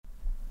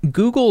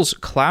Google's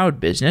cloud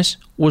business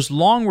was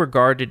long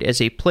regarded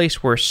as a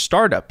place where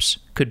startups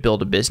could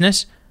build a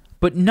business,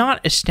 but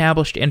not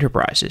established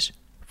enterprises.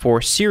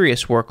 For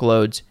serious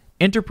workloads,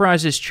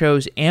 enterprises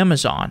chose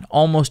Amazon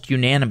almost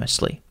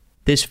unanimously.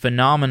 This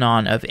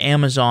phenomenon of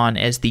Amazon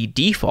as the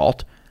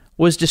default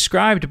was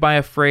described by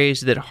a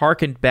phrase that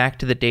harkened back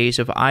to the days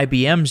of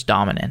IBM's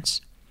dominance.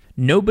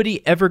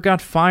 Nobody ever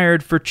got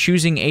fired for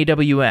choosing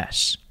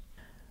AWS.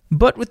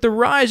 But with the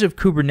rise of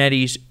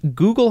Kubernetes,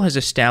 Google has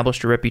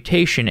established a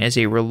reputation as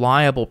a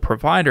reliable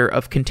provider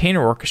of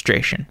container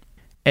orchestration.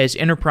 As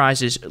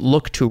enterprises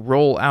look to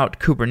roll out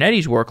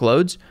Kubernetes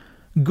workloads,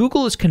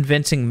 Google is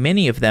convincing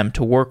many of them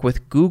to work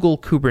with Google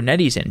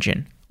Kubernetes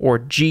Engine, or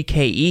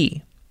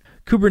GKE.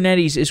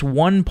 Kubernetes is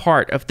one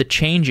part of the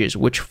changes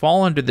which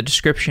fall under the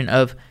description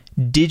of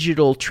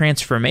digital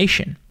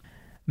transformation.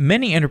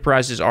 Many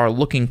enterprises are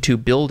looking to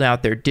build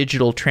out their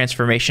digital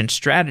transformation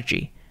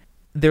strategy.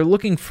 They're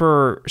looking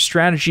for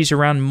strategies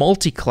around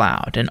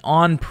multi-cloud and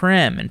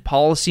on-prem and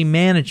policy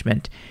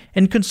management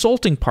and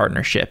consulting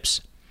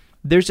partnerships.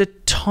 There's a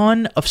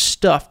ton of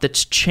stuff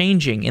that's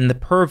changing in the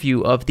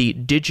purview of the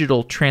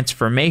digital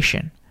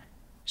transformation.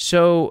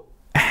 So,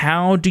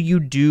 how do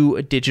you do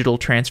a digital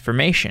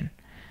transformation?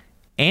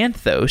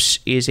 Anthos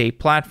is a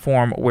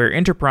platform where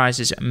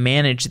enterprises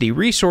manage the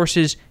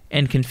resources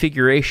and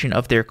configuration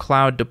of their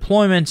cloud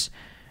deployments,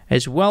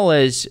 as well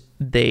as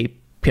they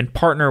can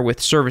partner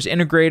with service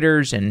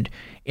integrators and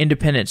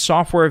independent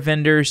software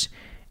vendors.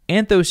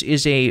 Anthos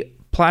is a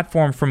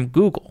platform from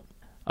Google.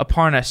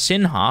 Aparna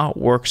Sinha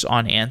works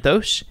on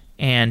Anthos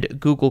and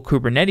Google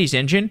Kubernetes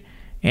Engine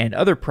and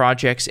other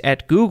projects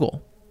at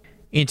Google.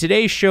 In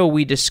today's show,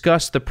 we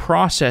discuss the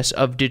process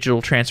of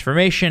digital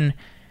transformation,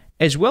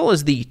 as well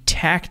as the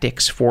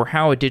tactics for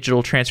how a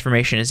digital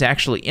transformation is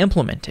actually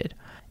implemented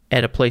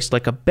at a place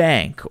like a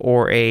bank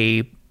or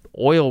a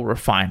oil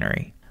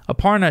refinery.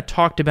 Aparna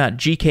talked about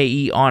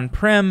GKE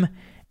on-prem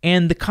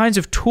and the kinds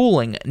of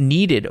tooling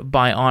needed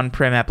by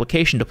on-prem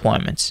application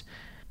deployments.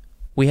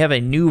 We have a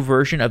new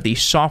version of the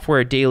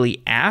Software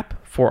Daily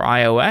app for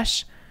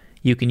iOS.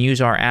 You can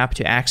use our app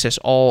to access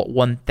all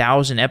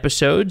 1,000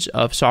 episodes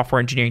of Software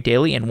Engineering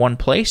Daily in one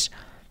place.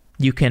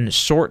 You can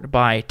sort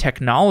by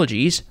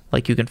technologies,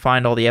 like you can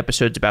find all the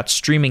episodes about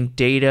streaming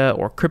data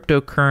or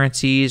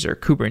cryptocurrencies or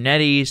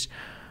Kubernetes,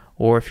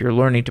 or if you're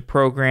learning to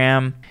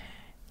program.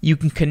 You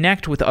can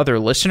connect with other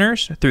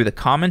listeners through the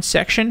comments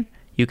section.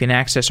 You can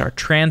access our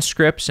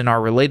transcripts and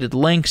our related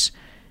links.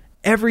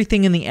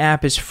 Everything in the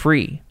app is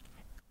free,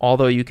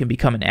 although you can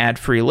become an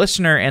ad-free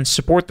listener and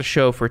support the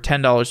show for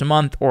 $10 a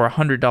month or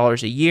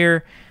 $100 a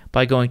year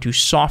by going to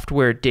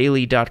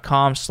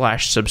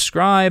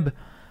softwaredaily.com/subscribe.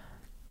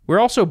 We're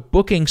also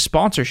booking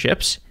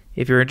sponsorships.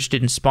 If you're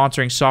interested in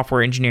sponsoring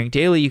Software Engineering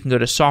Daily, you can go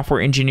to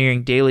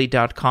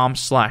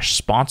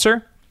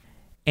softwareengineeringdaily.com/sponsor.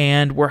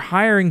 And we're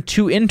hiring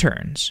 2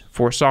 interns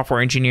for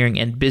software engineering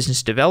and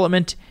business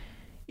development.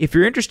 If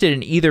you're interested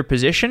in either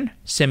position,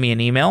 send me an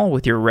email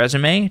with your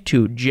resume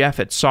to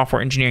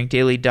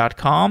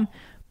jeff@softwareengineeringdaily.com.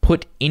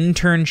 Put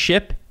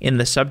internship in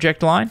the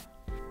subject line.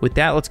 With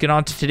that, let's get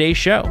on to today's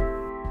show.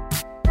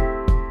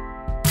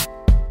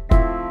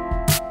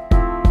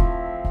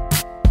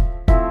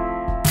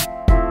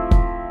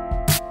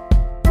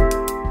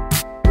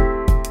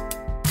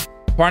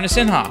 Aparna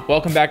Sinha,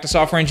 welcome back to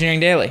Software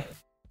Engineering Daily.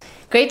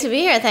 Great to be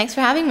here. Thanks for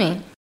having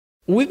me.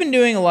 We've been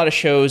doing a lot of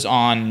shows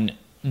on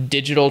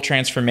digital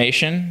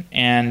transformation,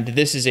 and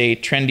this is a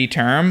trendy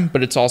term,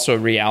 but it's also a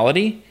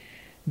reality.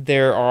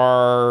 There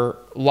are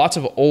lots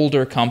of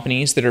older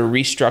companies that are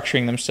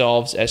restructuring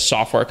themselves as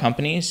software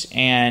companies,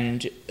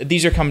 and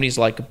these are companies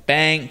like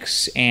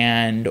banks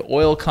and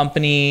oil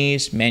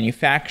companies,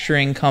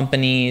 manufacturing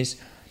companies,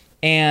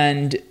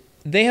 and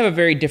they have a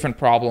very different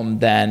problem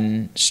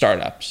than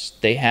startups.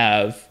 They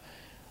have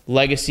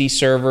legacy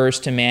servers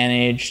to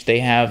manage. They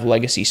have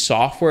legacy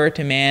software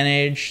to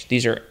manage.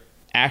 These are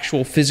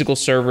actual physical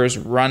servers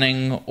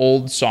running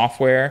old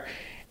software,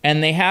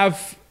 and they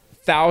have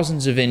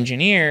thousands of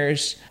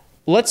engineers.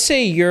 Let's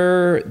say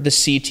you're the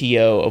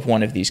CTO of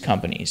one of these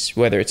companies,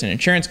 whether it's an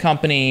insurance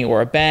company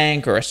or a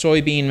bank or a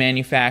soybean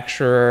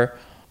manufacturer.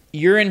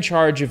 You're in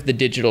charge of the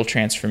digital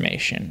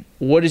transformation.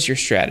 What is your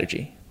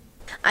strategy?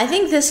 I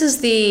think this is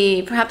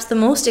perhaps the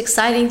most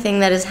exciting thing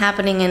that is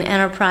happening in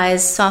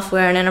enterprise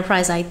software and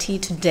enterprise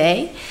IT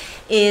today,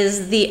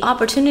 is the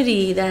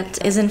opportunity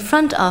that is in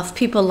front of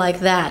people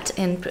like that,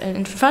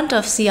 in front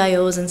of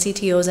CIOs and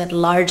CTOs at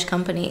large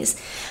companies.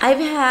 I've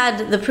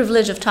had the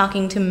privilege of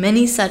talking to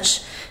many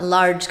such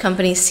large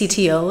company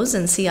CTOs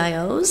and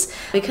CIOs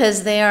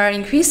because they are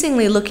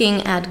increasingly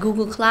looking at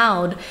Google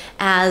Cloud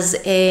as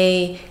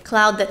a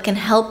cloud that can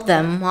help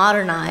them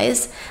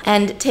modernize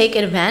and take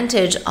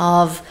advantage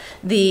of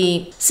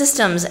the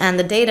systems and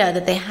the data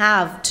that they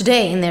have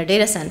today in their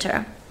data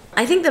center.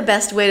 I think the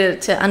best way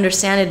to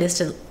understand it is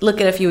to look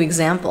at a few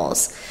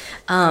examples.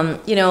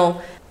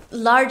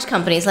 Large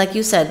companies, like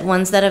you said,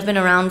 ones that have been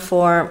around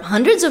for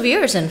hundreds of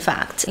years, in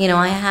fact.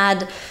 I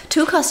had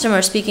two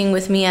customers speaking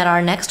with me at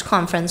our next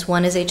conference.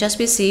 One is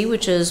HSBC,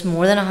 which is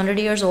more than 100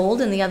 years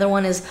old, and the other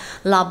one is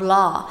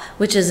Loblaw,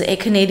 which is a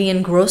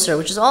Canadian grocer,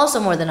 which is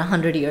also more than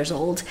 100 years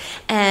old.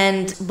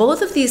 And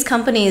both of these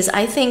companies,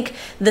 I think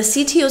the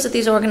CTOs at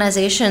these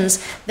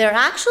organizations, they're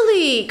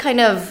actually kind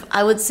of,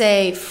 I would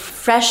say,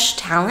 fresh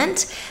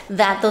talent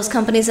that those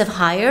companies have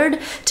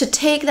hired to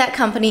take that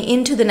company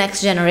into the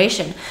next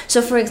generation.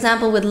 So for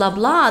example, with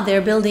Loblaw,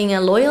 they're building a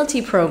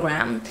loyalty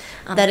program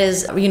that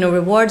is,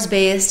 rewards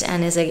based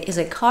and is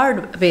a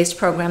card based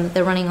program that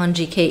they're running on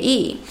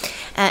GKE.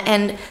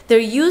 And they're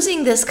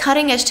using this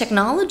cutting edge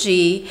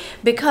technology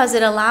because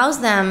it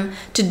allows them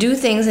to do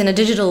things in a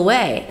digital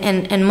way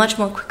and much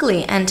more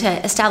quickly, and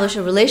to establish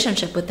a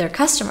relationship with their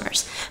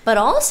customers. But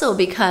also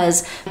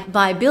because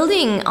by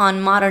building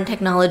on modern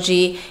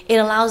technology, it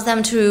allows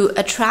them to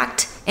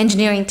attract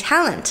engineering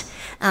talent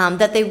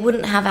that they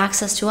wouldn't have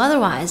access to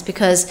otherwise,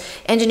 because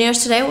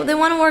engineers today, they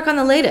want to work on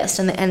the latest,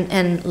 and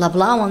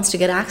Loblaw wants to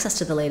get access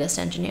to the latest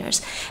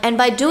engineers. And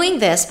by doing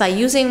this, by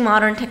using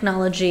modern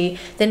technology,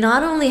 they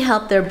not only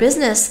help their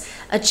business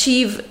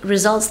achieve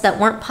results that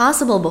weren't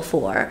possible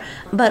before,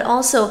 but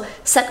also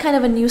set kind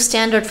of a new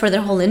standard for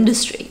their whole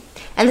industry.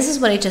 And this is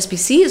what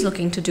HSBC is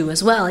looking to do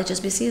as well.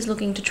 HSBC is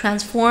looking to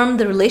transform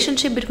the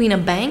relationship between a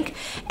bank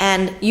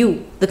and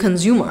you, the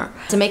consumer,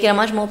 to make it a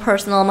much more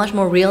personal, much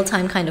more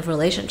real-time kind of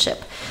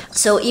relationship.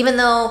 So even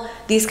though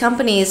these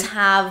companies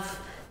have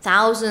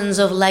thousands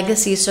of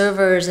legacy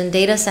servers and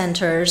data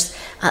centers,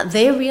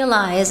 they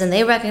realize and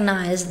they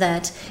recognize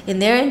that in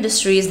their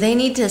industries, they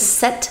need to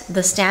set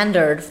the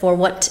standard for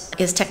what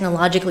is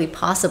technologically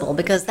possible,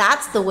 because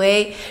that's the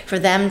way for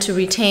them to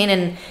retain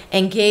and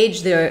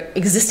engage their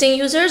existing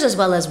users as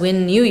well as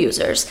win new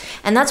users.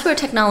 And that's where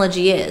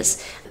technology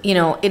is.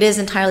 It is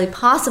entirely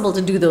possible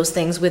to do those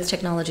things with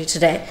technology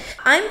today.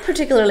 I'm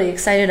particularly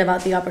excited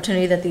about the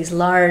opportunity that these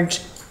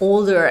large,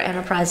 older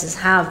enterprises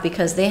have,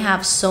 because they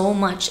have so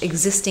much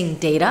existing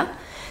data.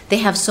 They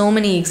have so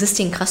many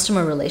existing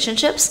customer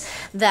relationships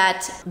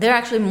that they're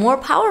actually more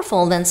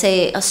powerful than,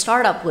 say, a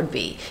startup would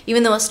be.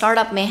 Even though a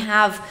startup may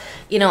have,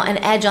 an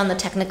edge on the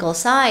technical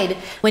side,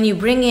 when you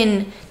bring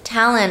in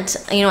talent,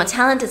 a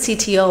talented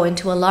CTO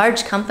into a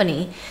large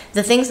company,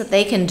 the things that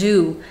they can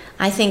do,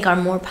 I think, are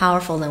more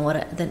powerful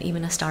than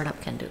even a startup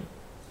can do.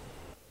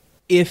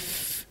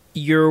 If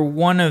you're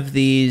one of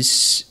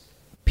these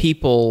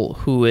people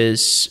who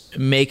is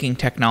making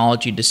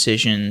technology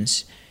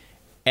decisions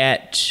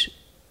at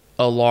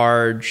a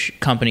large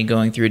company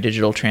going through a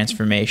digital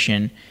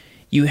transformation,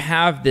 you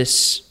have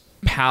this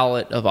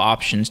palette of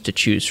options to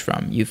choose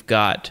from. You've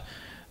got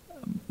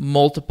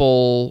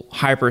multiple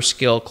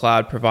hyperscale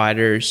cloud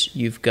providers.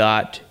 You've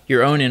got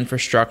your own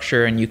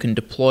infrastructure, and you can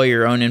deploy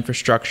your own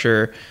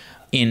infrastructure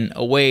in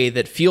a way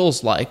that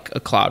feels like a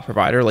cloud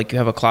provider, like you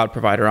have a cloud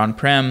provider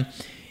on-prem.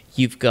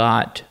 You've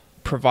got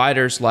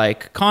providers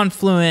like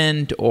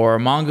Confluent or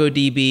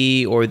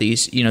MongoDB, or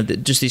these,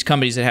 just these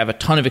companies that have a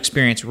ton of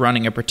experience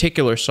running a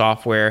particular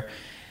software.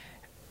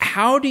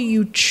 How do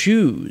you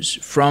choose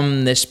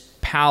from this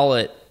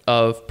palette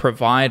of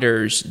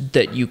providers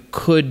that you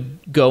could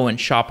go and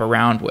shop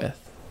around with?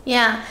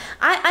 Yeah,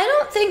 I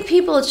don't think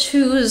people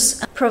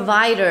choose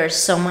providers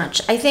so much.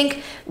 I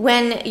think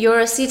when you're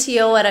a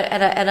CTO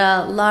at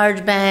a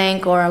large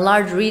bank or a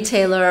large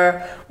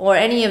retailer or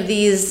any of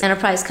these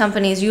enterprise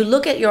companies, you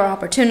look at your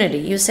opportunity.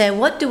 You say,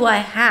 what do I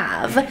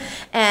have,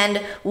 and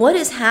what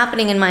is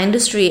happening in my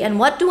industry, and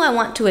what do I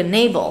want to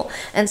enable?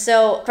 And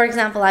so, for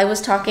example, I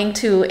was talking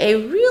to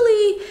a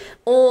really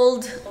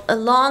old, a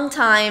long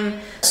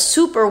time,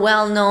 super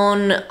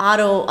well-known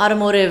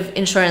automotive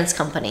insurance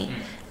company.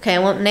 Okay, I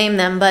won't name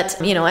them,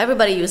 but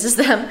everybody uses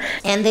them.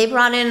 And they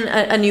brought in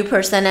a new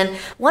person. And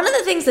one of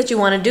the things that you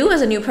want to do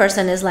as a new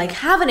person is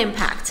have an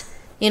impact,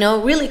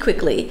 really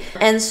quickly.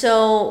 And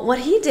so what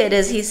he did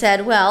is he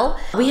said, well,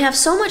 we have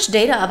so much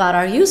data about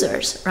our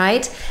users,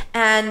 right?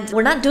 And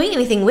we're not doing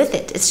anything with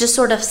it. It's just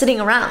sort of sitting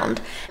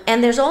around.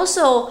 And there's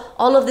also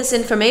all of this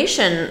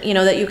information,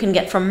 that you can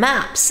get from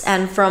maps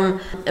and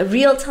from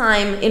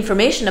real-time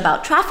information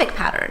about traffic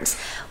patterns.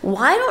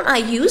 Why don't I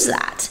use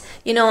that?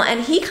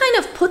 And he kind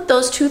of put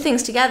those two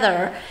things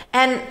together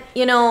and,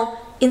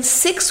 in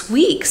 6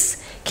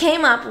 weeks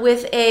came up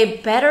with a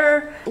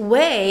better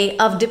way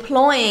of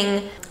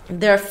deploying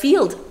their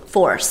field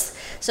force.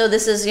 So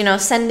this is,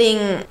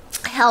 sending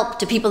help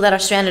to people that are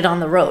stranded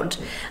on the road.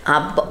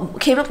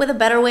 Came up with a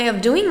better way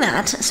of doing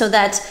that so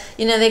that,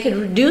 they could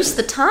reduce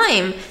the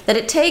time that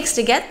it takes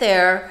to get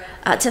there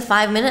to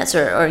 5 minutes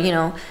or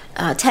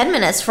 10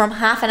 minutes from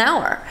half an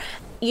hour.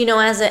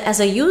 As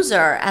a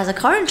user, as a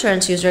car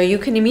insurance user, you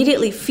can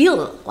immediately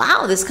feel,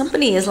 wow, this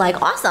company is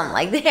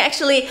awesome. They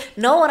actually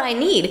know what I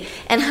need.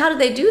 And how did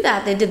they do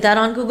that? They did that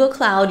on Google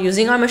Cloud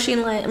using our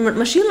machine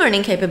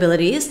learning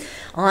capabilities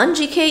on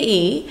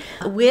GKE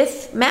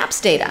with Maps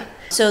data.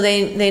 So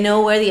they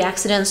know where the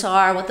accidents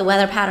are, what the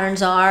weather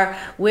patterns are,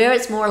 where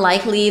it's more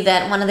likely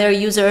that one of their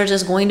users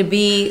is going to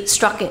be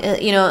stuck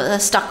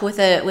with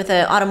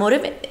a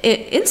automotive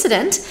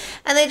incident,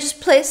 and they just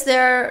place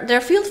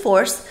their field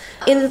force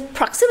in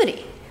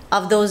proximity,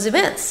 of those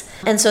events.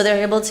 And so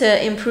they're able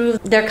to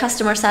improve their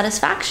customer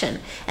satisfaction.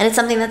 And it's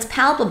something that's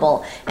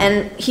palpable.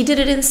 And he did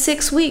it in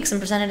 6 weeks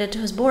and presented it to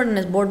his board, and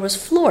his board was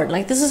floored.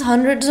 Like, this is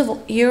hundreds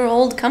of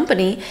year-old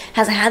company,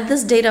 has had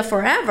this data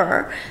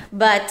forever,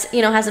 but,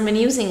 hasn't been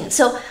using it.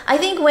 So I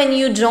think when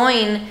you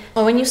join,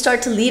 or when you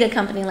start to lead a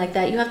company like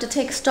that, you have to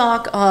take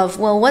stock of,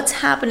 well, what's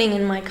happening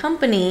in my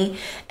company,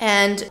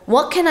 and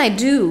what can I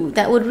do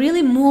that would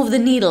really move the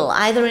needle,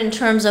 either in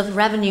terms of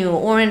revenue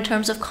or in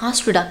terms of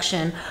cost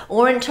reduction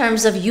or in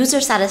terms of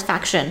user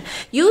satisfaction.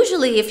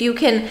 Usually, if you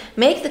can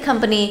make the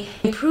company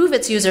improve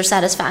its user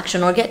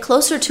satisfaction or get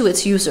closer to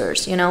its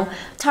users,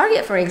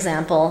 Target, for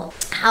example,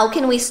 how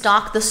can we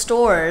stock the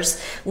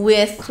stores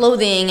with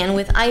clothing and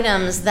with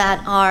items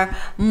that are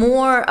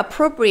more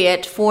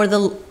appropriate for the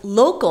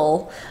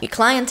local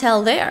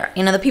clientele there,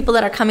 the people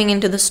that are coming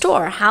into the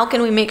store? How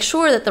can we make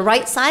sure that the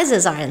right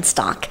sizes are in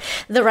stock,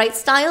 the right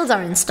styles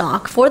are in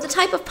stock for the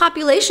type of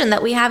population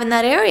that we have in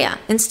that area,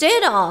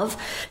 instead of,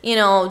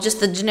 just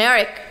the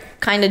generic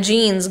kind of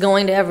jeans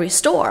going to every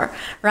store,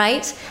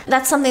 right?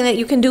 That's something that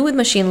you can do with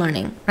machine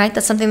learning, right?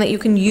 That's something that you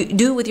can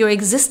do with your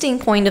existing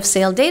point of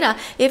sale data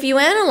if you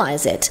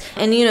analyze it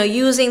and,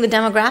 using the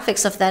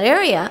demographics of that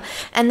area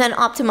and then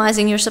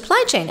optimizing your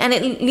supply chain. And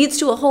it leads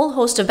to a whole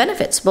host of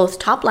benefits, both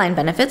top line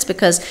benefits,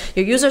 because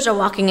your users are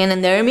walking in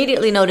and they're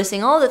immediately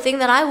noticing, oh, the thing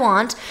that I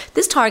want,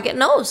 this Target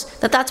knows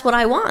that that's what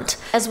I want.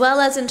 As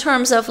well as in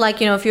terms of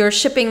if you're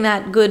shipping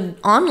that good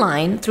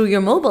online through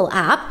your mobile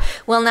app,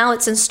 well, now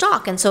it's in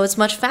stock. And so it's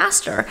much faster.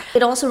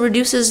 It also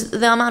reduces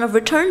the amount of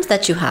returns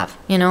that you have.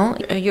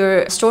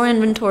 Your store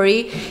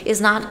inventory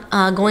is not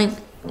going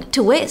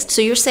to waste,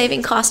 so you're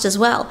saving cost as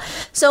well.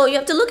 So you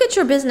have to look at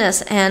your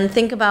business and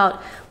think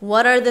about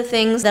what are the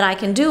things that I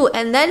can do,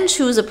 and then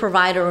choose a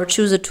provider or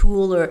choose a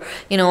tool or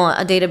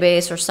a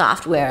database or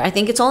software. I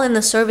think it's all in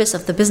the service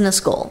of the business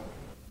goal.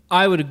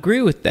 I would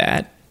agree with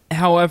that.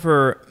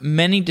 However,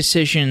 many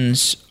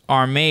decisions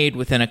are made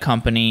within a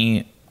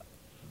company,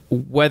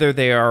 whether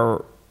they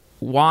are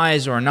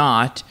wise or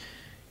not,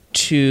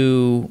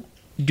 to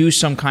do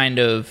some kind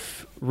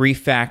of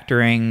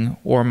refactoring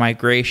or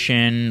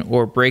migration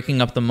or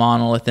breaking up the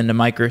monolith into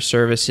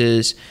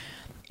microservices.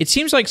 It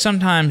seems like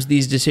sometimes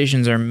these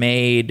decisions are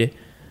made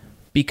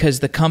because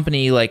the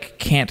company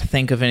can't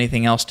think of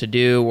anything else to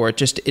do, or it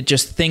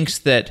just thinks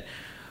that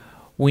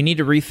we need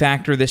to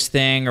refactor this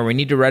thing, or we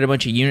need to write a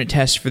bunch of unit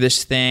tests for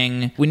this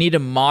thing. We need to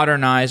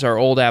modernize our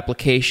old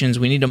applications.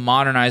 We need to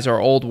modernize our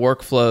old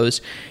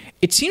workflows.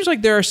 It seems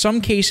like there are some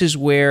cases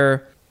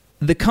where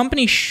the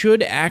company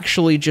should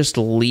actually just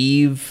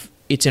leave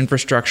its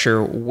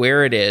infrastructure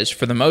where it is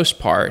for the most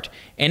part,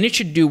 and it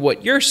should do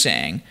what you're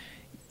saying.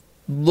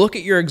 Look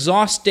at your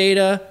exhaust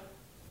data,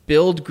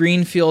 build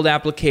greenfield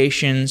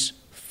applications,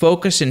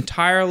 focus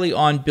entirely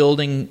on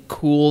building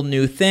cool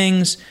new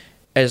things,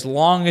 as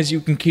long as you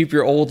can keep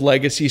your old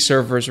legacy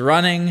servers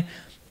running.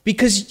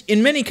 Because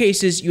in many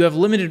cases, you have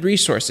limited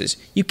resources.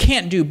 You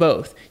can't do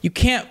both. You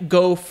can't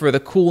go for the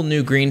cool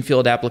new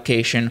greenfield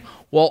application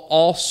while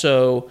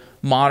also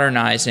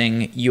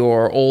modernizing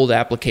your old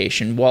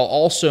application, while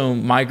also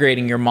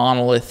migrating your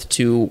monolith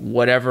to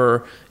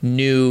whatever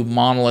new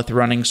monolith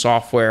running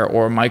software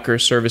or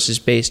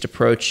microservices-based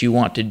approach you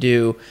want to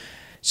do.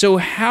 So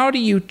how do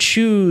you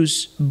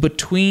choose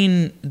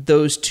between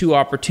those two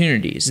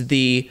opportunities,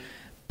 the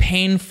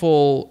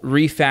painful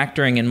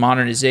refactoring and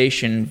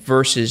modernization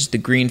versus the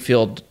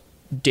greenfield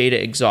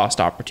data exhaust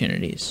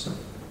opportunities?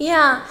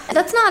 Yeah,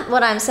 that's not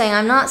what I'm saying.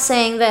 I'm not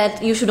saying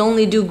that you should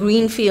only do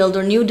greenfield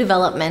or new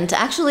development.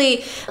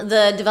 Actually,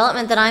 the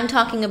development that I'm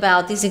talking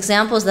about, these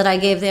examples that I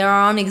gave, they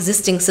are on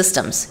existing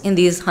systems in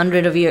these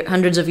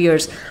hundreds of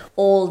years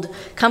old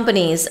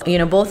companies,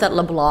 both at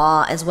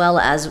Loblaw as well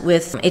as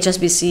with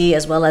HSBC,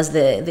 as well as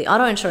the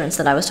auto insurance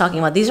that I was talking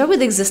about. These are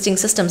with existing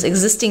systems,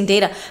 existing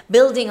data,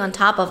 building on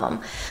top of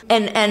them,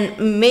 and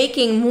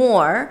making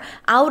more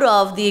out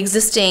of the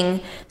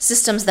existing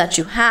systems that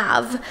you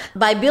have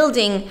by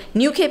building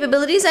new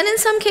capabilities, and in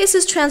some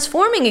cases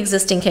transforming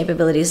existing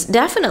capabilities.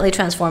 Definitely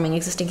transforming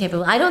existing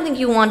capabilities. I don't think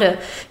you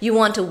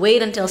want to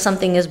wait until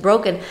something is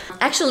broken.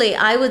 Actually,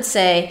 I would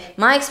say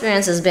my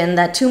experience has been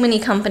that too many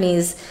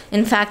companies,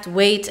 in fact,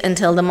 wait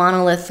until the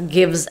monolith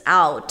gives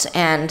out,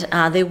 and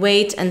they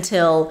wait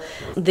until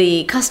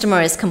the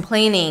customer is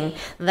complaining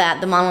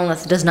that the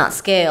monolith does not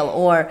scale,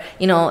 or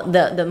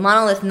the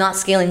monolith not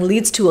scaling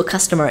leads to a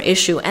customer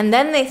issue, and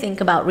then they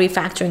think about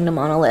refactoring the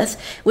monolith,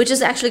 which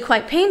is actually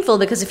quite painful,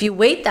 because if you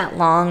wait that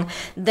long,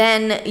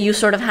 then you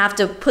sort of have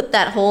to put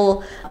that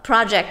whole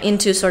project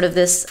into sort of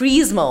this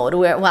freeze mode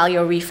while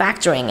you're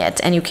refactoring it,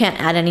 and you can't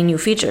add any new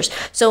features.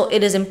 So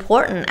it is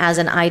important as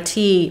an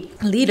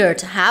IT leader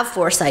to have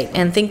foresight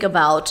and think think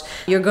about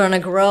you're going to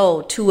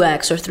grow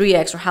 2x or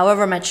 3x or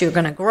however much you're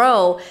going to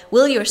grow,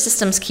 will your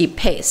systems keep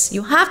pace?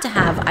 You have to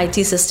have IT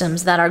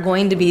systems that are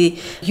going to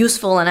be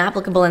useful and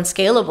applicable and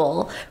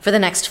scalable for the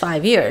next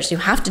 5 years. You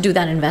have to do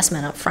that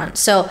investment up front.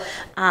 So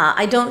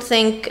I don't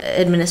think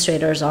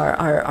administrators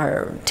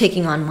are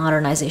taking on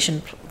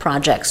modernization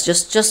projects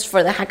just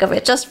for the heck of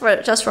it, just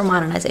for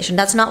modernization.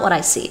 That's not what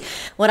I see.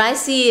 What I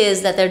see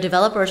is that their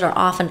developers are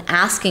often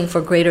asking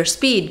for greater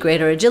speed,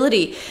 greater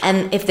agility,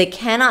 and if they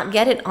cannot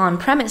get it on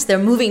premise,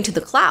 they're moving to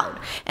the cloud,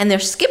 and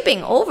they're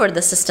skipping over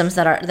the systems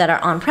that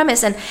are on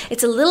premise. And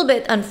it's a little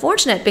bit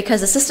unfortunate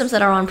because the systems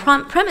that are on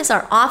premise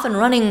are often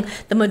running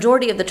the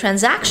majority of the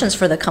transactions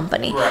for the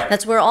company. Right.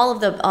 That's where all of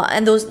the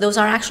and those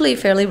are actually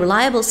fairly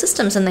reliable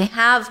systems, and they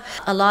have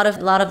a lot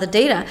of the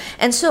data.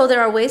 And so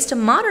there are ways to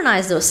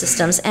modernize those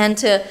systems, and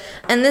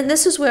then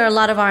this is where a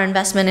lot of our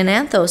investment in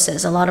Anthos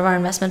is. A lot of our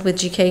investment with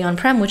GK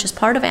on-prem, which is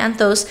part of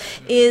Anthos,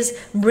 is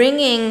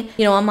bringing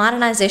a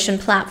modernization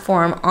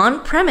platform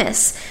on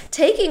premise,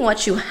 taking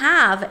what you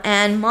have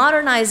and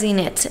modernizing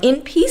it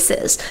in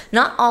pieces,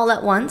 not all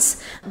at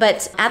once,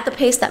 but at the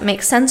pace that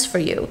makes sense for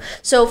you.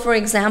 So, for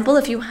example,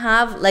 if you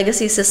have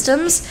legacy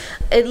systems,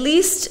 at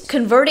least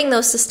converting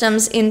those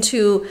systems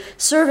into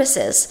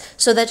services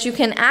so that you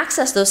can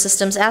access those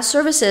systems as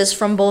services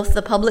from both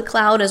the public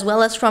cloud as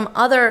well as from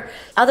other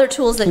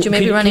tools that you may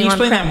be running on-prem. Can you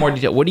explain that in more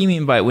detail? What do you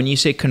mean by when you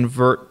say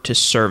convert to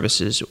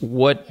services?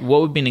 What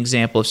would be an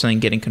example of something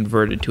getting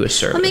converted to a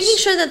service? Well, making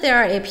sure that there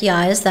are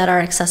APIs that are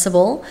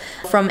accessible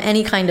from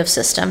any kind of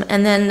system,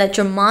 and then that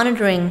you're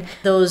monitoring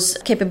those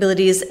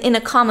capabilities in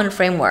a common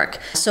framework.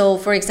 So,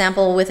 for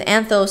example, with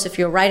Anthos, if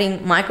you're writing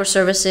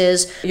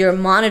microservices, you're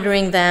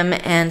monitoring them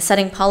and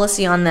setting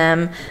policy on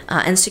them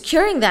and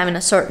securing them in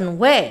a certain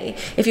way.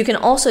 If you can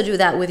also do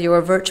that with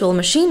your virtual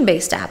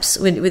machine-based apps,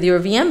 with your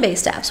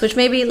VM-based apps, which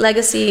may be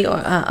legacy or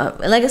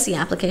legacy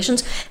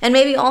applications, and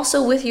maybe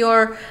also with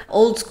your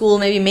old school,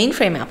 maybe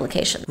mainframe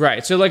applications.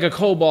 Right. So like a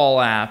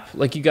COBOL app,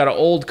 like you got an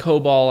old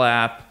COBOL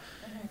app,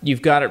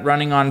 you've got it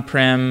running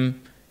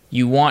on-prem,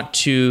 you want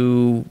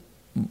to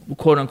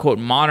quote-unquote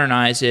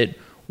modernize it.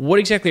 What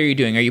exactly are you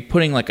doing? Are you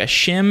putting like a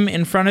shim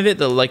in front of it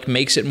that like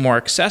makes it more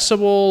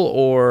accessible,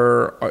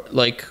 or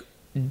like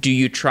do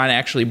you try to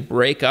actually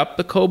break up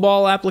the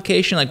COBOL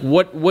application? Like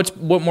what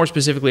more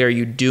specifically are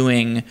you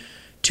doing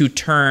to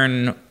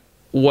turn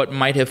what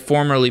might have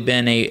formerly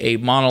been a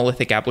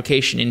monolithic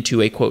application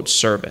into a quote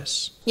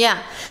service?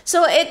 Yeah.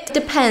 So it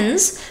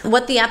depends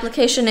what the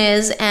application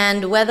is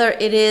and whether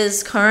it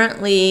is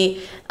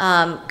currently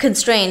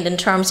constrained in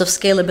terms of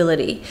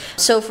scalability.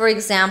 So, for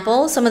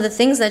example, some of the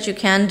things that you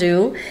can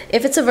do,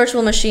 if it's a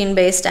virtual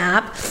machine-based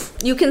app,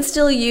 you can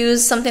still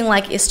use something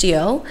like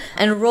Istio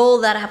and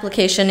roll that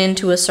application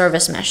into a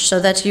service mesh so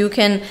that you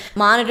can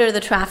monitor the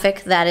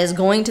traffic that is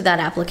going to that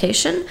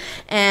application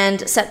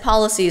and set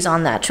policies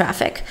on that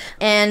traffic.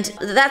 And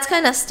that's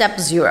kind of step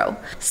 0.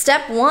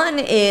 Step 1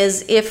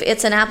 is if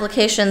it's an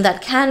application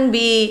that can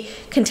be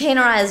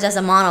containerized as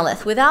a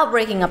monolith without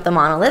breaking up the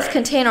monolith,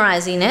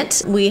 containerizing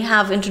it. We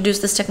have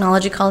introduced this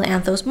technology called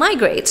Anthos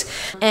Migrate.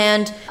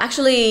 And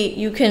actually,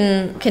 you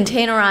can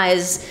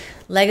containerize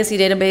legacy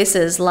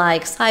databases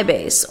like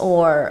Sybase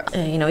or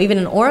even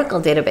an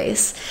Oracle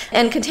database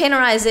and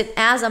containerize it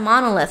as a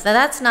monolith. Now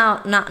that's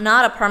not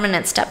a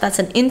permanent step, that's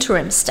an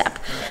interim step.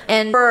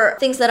 And for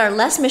things that are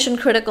less mission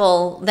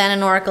critical than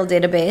an Oracle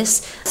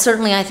database,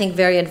 certainly I think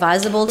very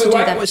advisable to do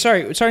that.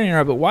 Sorry to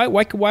interrupt, but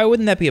why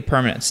wouldn't that be a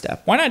permanent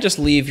step? Why not just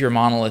leave your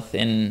monolith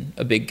in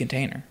a big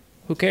container?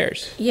 Who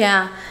cares?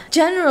 Yeah.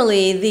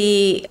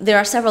 Generally, there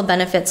are several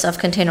benefits of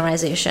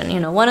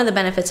containerization. One of the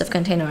benefits of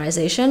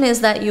containerization is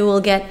that you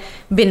will get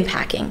bin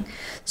packing.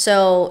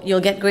 So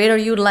you'll get greater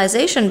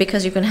utilization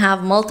because you can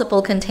have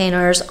multiple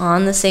containers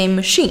on the same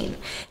machine.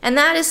 And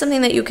that is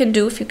something that you can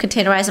do if you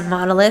containerize a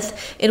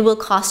monolith. It will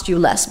cost you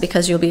less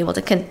because you'll be able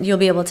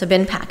to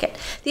bin pack it.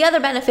 The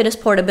other benefit is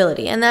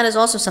portability, and that is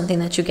also something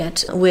that you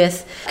get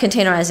with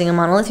containerizing a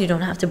monolith. You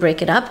don't have to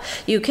break it up.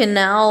 You can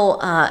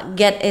now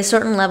get a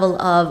certain level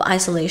of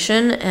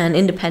isolation and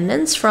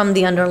independence from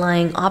the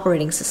underlying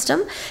operating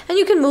system, and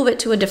you can move it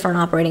to a different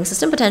operating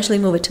system, potentially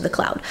move it to the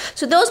cloud.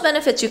 So those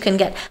benefits you can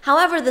get.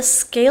 However, the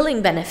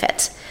scaling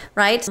benefit,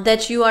 right,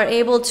 that you are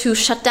able to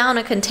shut down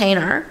a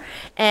container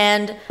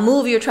and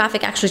move your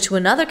traffic actually to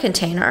another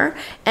container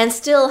and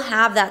still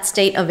have that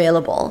state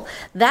available.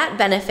 That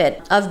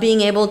benefit of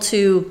being able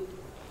to,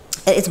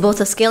 it's both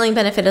a scaling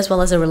benefit as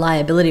well as a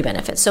reliability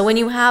benefit. So when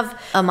you have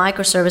a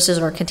microservices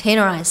or a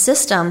containerized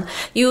system,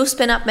 you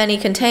spin up many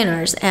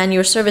containers and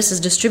your service is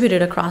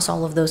distributed across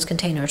all of those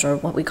containers, or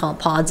what we call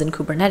pods in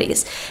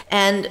Kubernetes.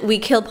 And we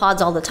kill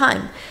pods all the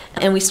time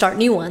and we start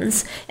new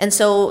ones. And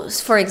so,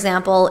 for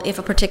example, if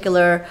a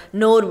particular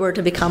node were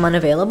to become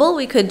unavailable,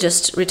 we could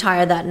just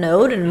retire that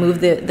node and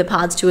move the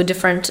pods to a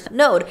different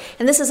node.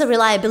 And this is a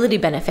reliability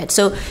benefit.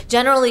 So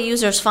generally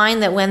users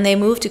find that when they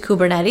move to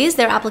Kubernetes,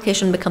 their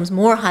application becomes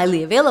more highly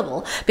highly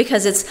available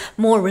because it's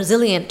more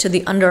resilient to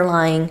the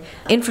underlying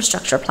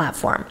infrastructure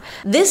platform.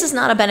 This is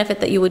not a benefit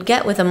that you would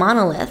get with a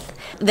monolith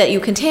that you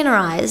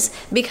containerize,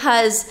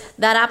 because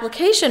that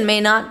application may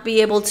not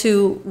be able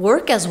to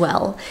work as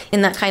well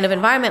in that kind of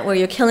environment where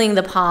you're killing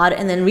the pod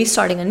and then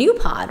restarting a new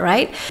pod,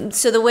 right?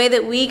 So the way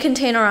that we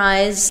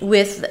containerize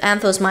with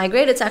Anthos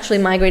Migrate, it's actually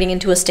migrating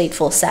into a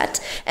stateful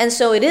set. And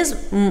so it is,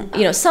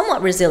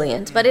 somewhat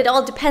resilient, but it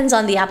all depends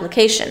on the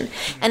application.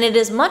 And it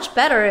is much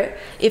better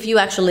if you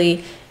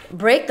actually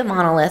break the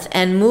monolith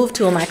and move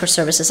to a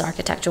microservices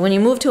architecture. When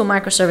you move to a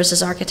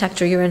microservices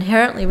architecture, you're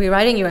inherently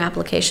rewriting your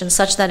application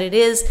such that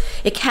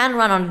it can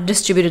run on a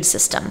distributed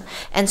system.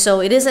 And so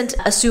it isn't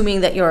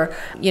assuming that your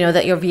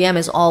VM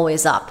is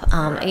always up.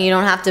 And you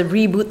don't have to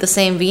reboot the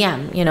same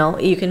VM.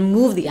 You can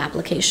move the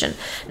application.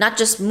 Not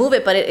just move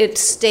it, but it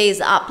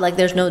stays up. Like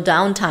there's no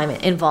downtime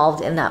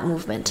involved in that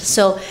movement.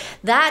 So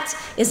that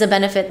is a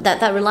benefit,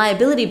 that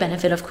reliability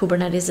benefit of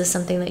Kubernetes is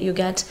something that you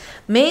get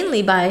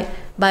mainly by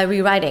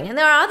rewriting. And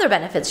there are other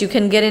benefits. You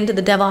can get into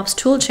the DevOps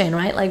toolchain,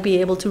 right? Like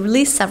be able to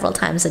release several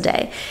times a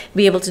day,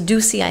 be able to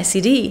do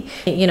CI/CD,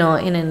 in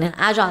an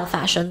agile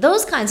fashion,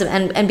 those kinds of,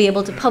 and be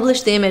able to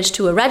publish the image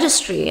to a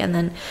registry and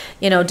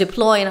then,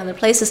 deploy in other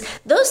places.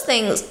 Those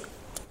things,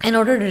 in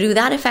order to do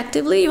that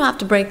effectively, you have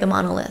to break the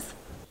monolith.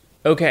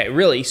 Okay,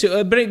 really?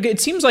 So, but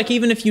it seems like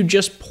even if you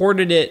just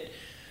ported it,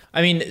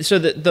 so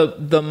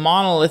the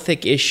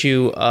monolithic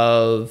issue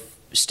of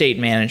state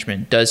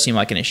management does seem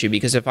like an issue,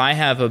 because if I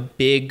have a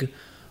big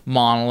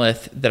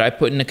monolith that I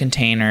put in a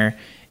container,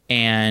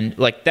 and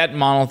like that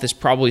monolith is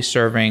probably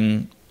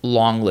serving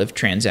long-lived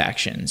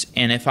transactions,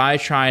 and if I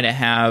try to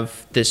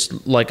have this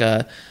like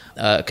a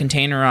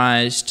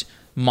containerized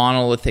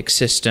monolithic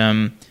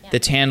system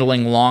that's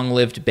handling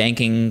long-lived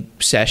banking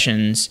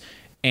sessions,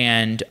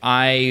 and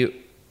I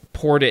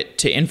port it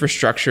to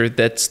infrastructure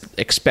that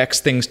expects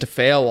things to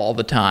fail all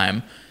the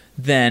time,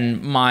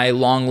 then my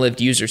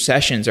long-lived user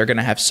sessions are going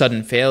to have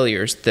sudden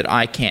failures that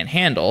I can't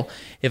handle.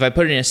 If I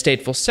put it in a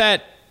stateful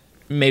set,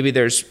 maybe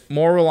there's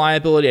more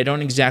reliability. I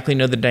don't exactly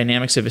know the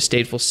dynamics of a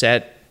stateful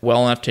set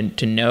well enough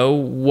to know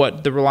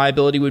what the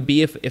reliability would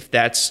be if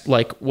that's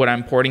like what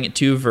I'm porting it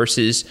to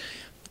versus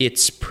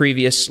its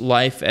previous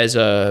life as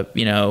a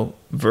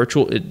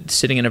virtual,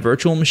 sitting in a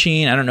virtual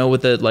machine. I don't know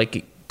what the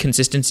like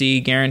consistency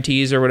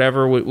guarantees or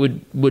whatever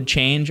would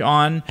change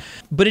on.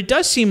 But it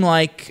does seem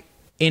like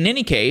in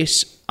any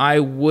case, I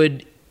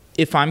would,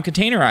 if I'm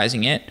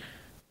containerizing it,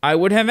 I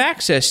would have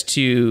access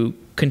to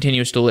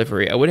continuous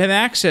delivery. I would have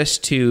access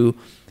to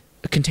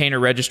a container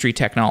registry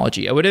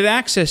technology. I would have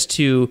access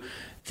to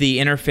the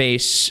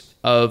interface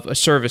of a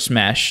service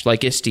mesh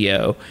like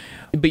Istio.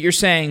 But you're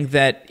saying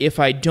that if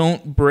I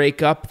don't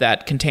break up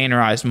that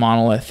containerized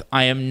monolith,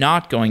 I am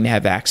not going to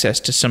have access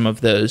to some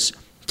of those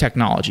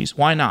technologies.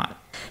 Why not?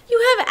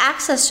 You have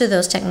access to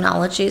those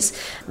technologies.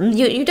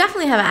 You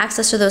definitely have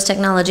access to those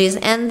technologies,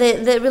 and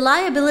the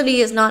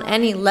reliability is not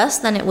any less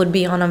than it would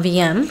be on a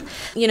VM.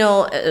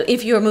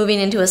 If you're moving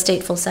into a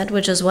stateful set,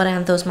 which is what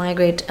Anthos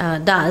Migrate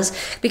does,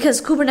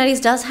 because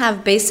Kubernetes does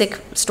have basic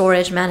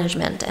storage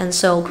management, and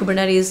so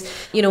Kubernetes,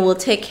 will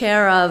take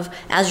care of,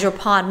 as your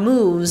pod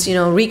moves,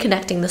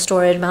 reconnecting the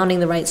storage, mounting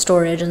the right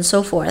storage, and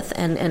so forth,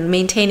 and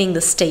maintaining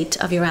the state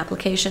of your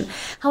application.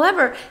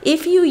 However,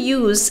 if you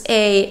use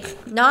a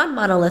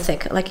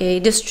non-monolithic, like a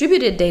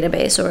distributed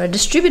database or a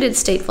distributed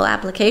stateful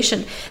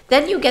application,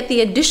 then you get the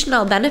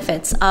additional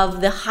benefits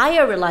of the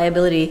higher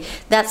reliability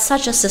that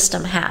such a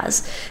system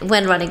has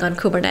when running on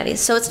Kubernetes.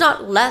 So it's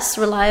not less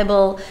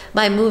reliable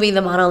by moving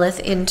the monolith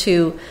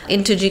into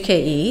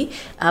GKE,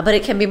 but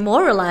it can be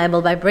more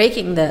reliable by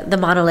breaking the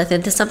monolith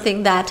into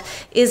something that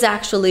is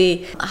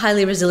actually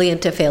highly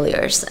resilient to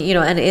failures,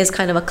 and is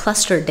kind of a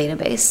clustered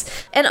database.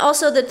 And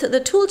also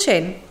the tool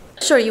chain.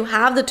 Sure, you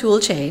have the tool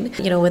chain,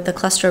 with the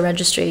cluster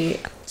registry,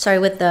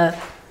 with the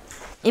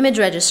image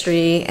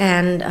registry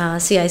and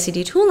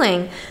CI/CD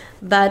tooling.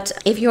 But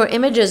if your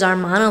images are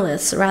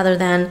monoliths rather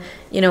than,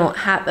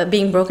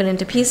 being broken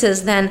into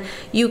pieces, then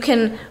you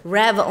can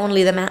rev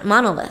only the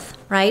monolith,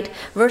 right?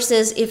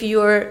 Versus if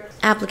your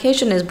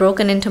application is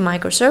broken into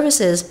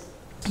microservices,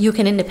 you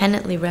can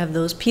independently rev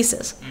those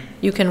pieces.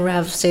 You can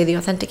rev, say, the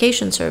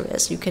authentication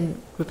service. You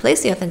can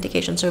replace the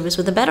authentication service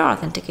with a better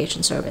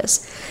authentication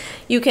service.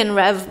 You can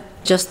rev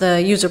just the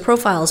user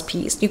profiles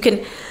piece. You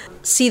can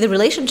see the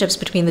relationships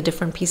between the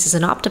different pieces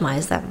and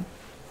optimize them.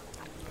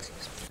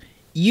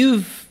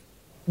 You've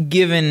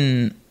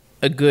given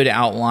a good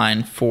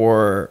outline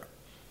for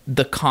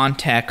the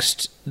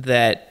context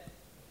that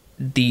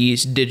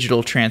these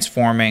digital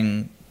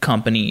transforming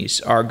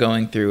companies are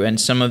going through and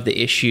some of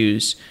the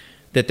issues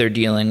that they're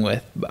dealing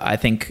with. I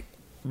think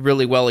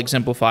really well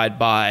exemplified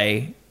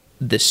by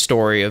this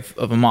story of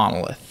a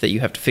monolith that you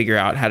have to figure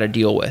out how to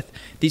deal with.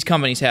 These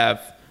companies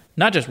have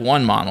not just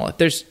one monolith.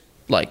 There's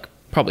like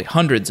probably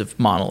hundreds of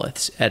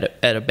monoliths at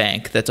a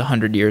bank that's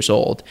 100 years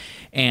old.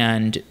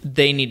 And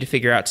they need to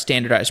figure out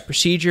standardized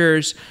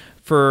procedures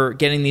for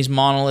getting these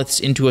monoliths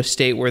into a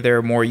state where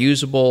they're more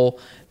usable.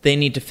 They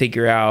need to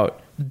figure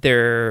out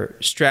their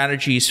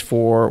strategies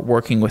for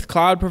working with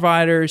cloud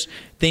providers.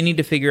 They need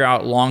to figure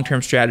out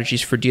long-term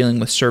strategies for dealing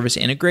with service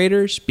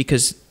integrators,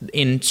 because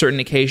in certain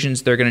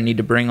occasions they're going to need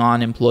to bring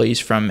on employees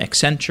from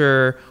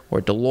Accenture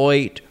or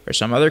Deloitte or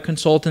some other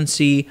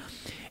consultancy.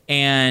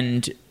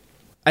 And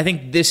I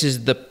think this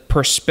is the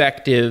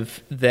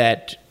perspective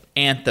that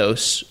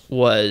Anthos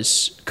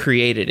was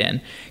created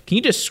in. Can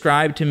you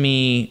describe to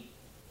me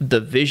the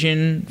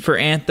vision for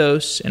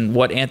Anthos and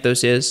what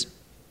Anthos is?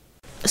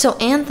 So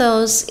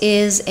Anthos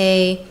is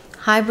a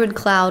hybrid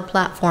cloud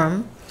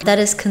platform that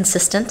is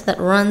consistent, that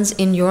runs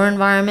in your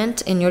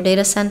environment, in your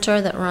data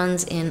center, that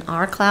runs in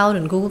our cloud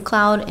and Google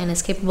Cloud, and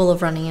is capable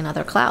of running in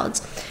other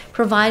clouds,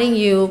 providing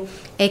you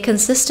a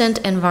consistent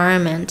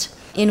environment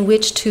in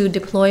which to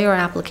deploy your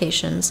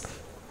applications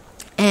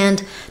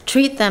and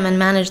treat them and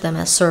manage them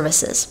as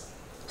services.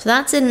 So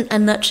that's in a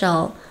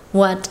nutshell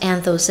what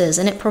Anthos is,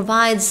 and it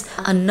provides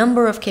a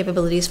number of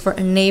capabilities for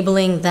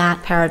enabling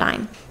that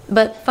paradigm.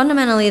 But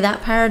fundamentally,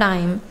 that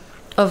paradigm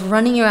of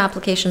running your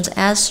applications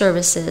as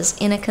services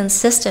in a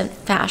consistent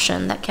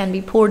fashion that can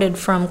be ported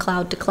from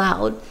cloud to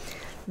cloud,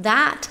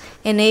 that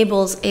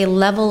enables a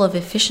level of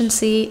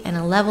efficiency and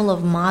a level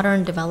of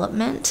modern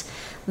development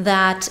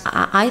that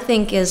I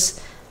think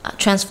is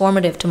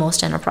transformative to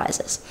most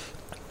enterprises,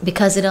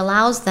 because it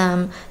allows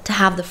them to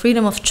have the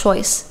freedom of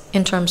choice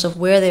in terms of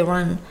where they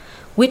run,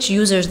 which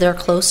users they're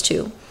close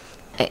to,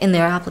 in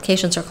their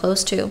applications are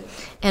close to,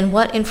 and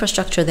what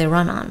infrastructure they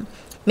run on,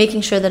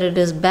 making sure that it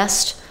is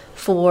best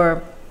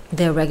for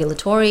their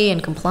regulatory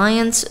and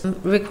compliance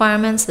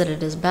requirements, that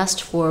it is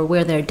best for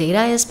where their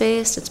data is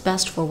based, it's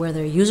best for where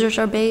their users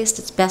are based,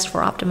 it's best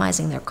for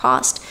optimizing their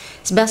cost,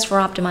 it's best for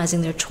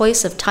optimizing their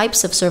choice of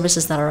types of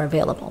services that are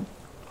available,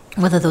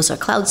 whether those are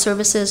cloud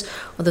services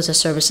or those are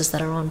services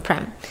that are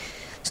on-prem.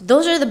 So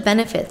those are the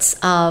benefits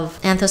of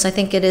Anthos. I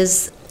think it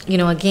is,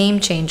 a game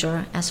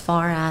changer as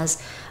far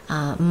as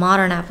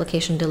modern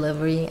application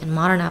delivery and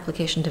modern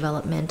application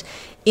development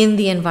in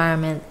the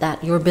environment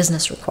that your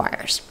business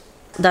requires.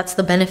 That's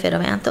the benefit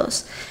of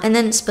Anthos. And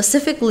then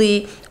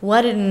specifically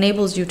what it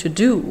enables you to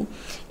do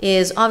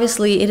is,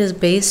 obviously it is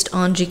based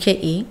on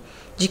GKE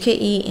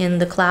in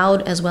the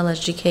cloud as well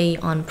as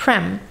GKE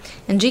on-prem.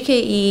 And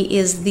GKE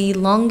is the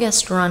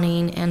longest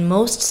running and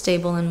most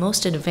stable and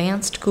most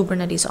advanced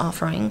Kubernetes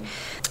offering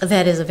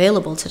that is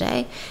available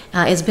today.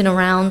 It's been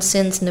around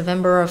since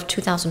November of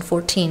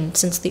 2014,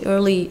 since the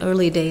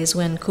early days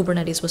when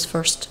Kubernetes was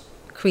first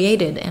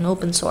created and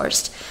open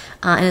sourced,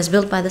 and is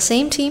built by the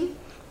same team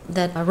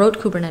that wrote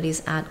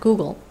Kubernetes at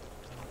Google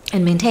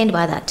and maintained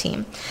by that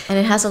team. And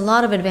it has a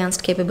lot of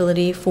advanced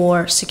capability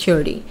for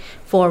security,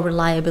 for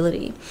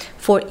reliability,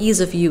 for ease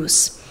of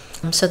use,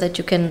 so that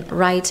you can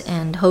write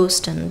and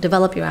host and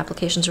develop your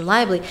applications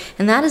reliably.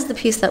 And that is the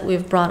piece that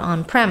we've brought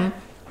on-prem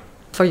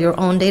for your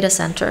own data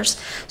centers.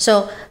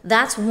 So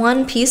that's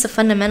one piece. A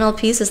fundamental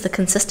piece is the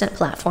consistent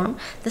platform.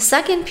 The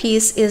second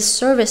piece is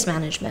service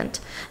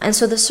management. And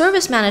so the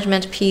service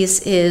management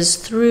piece is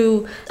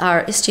through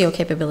our Istio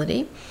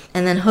capability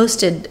and then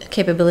hosted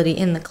capability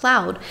in the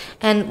cloud.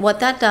 And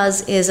what that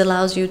does is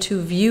allows you to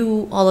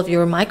view all of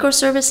your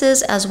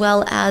microservices as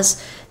well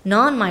as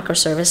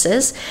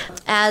non-microservices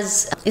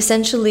as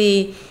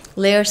essentially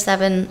layer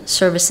 7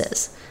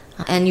 services.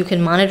 And you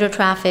can monitor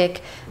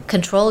traffic,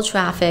 control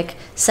traffic,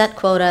 set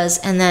quotas,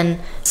 and then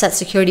set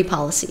security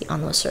policy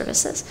on those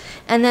services.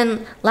 And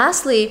then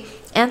lastly,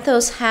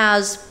 Anthos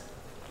has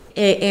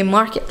a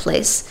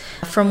marketplace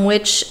from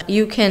which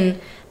you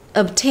can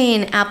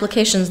obtain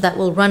applications that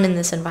will run in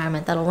this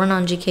environment, that will run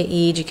on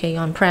GKE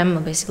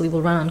on-prem, basically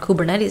will run on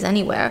Kubernetes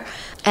anywhere.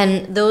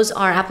 And those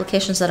are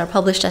applications that are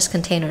published as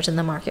containers in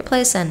the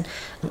marketplace and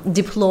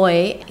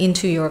deploy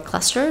into your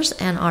clusters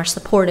and are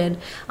supported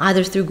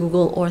either through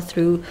Google or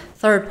through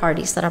third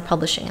parties that are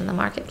publishing in the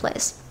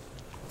marketplace.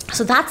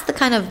 So that's the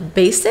kind of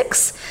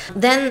basics.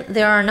 Then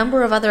there are a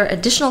number of other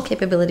additional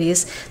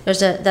capabilities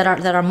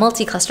that are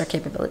multi-cluster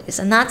capabilities.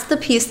 And that's the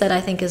piece that I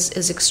think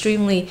is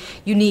extremely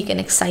unique and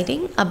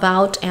exciting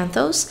about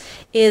Anthos,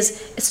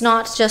 is it's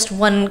not just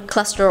one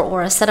cluster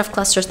or a set of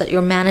clusters that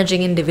you're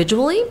managing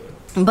individually,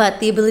 but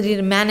the ability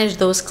to manage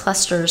those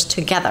clusters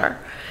together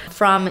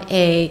from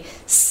a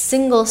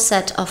single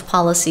set of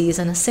policies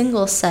and a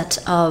single set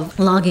of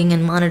logging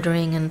and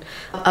monitoring and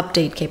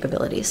update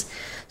capabilities.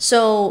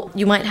 So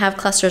you might have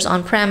clusters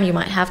on-prem, you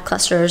might have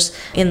clusters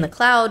in the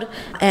cloud,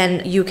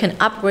 and you can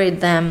upgrade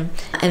them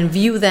and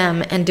view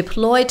them and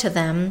deploy to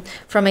them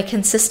from a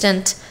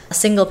consistent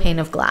single pane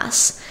of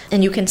glass.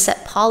 And you can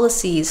set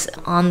policies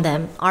on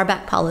them,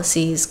 RBAC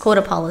policies,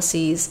 quota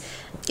policies,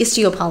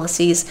 Istio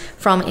policies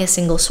from a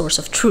single source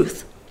of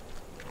truth.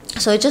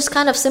 So it just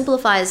kind of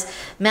simplifies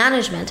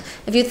management.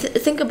 If you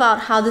think about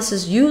how this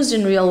is used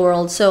in real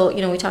world, so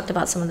we talked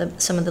about some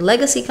of the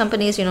legacy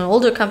companies,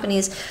 older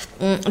companies,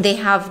 they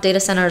have data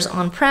centers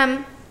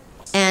on-prem,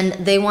 and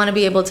they want to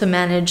be able to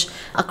manage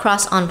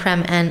across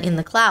on-prem and in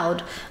the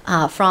cloud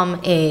from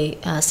a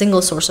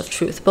single source of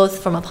truth,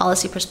 both from a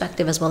policy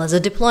perspective as well as a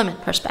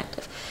deployment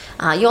perspective.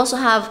 You also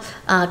have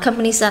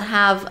companies that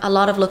have a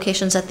lot of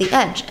locations at the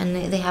edge, and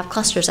they have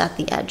clusters at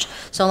the edge.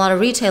 So a lot of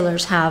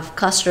retailers have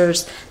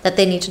clusters that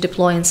they need to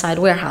deploy inside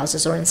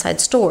warehouses or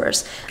inside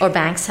stores, or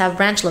banks have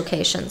branch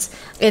locations.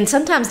 And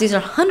sometimes these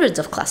are hundreds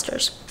of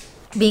clusters.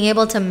 Being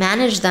able to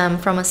manage them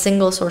from a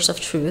single source of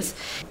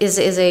truth is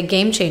a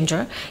game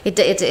changer. It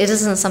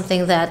isn't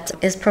something that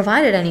is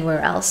provided anywhere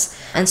else.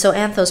 And so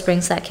Anthos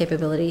brings that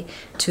capability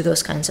to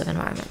those kinds of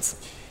environments.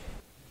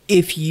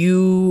 If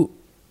you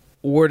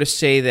were to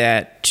say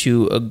that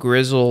to a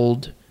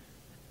grizzled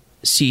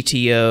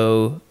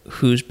CTO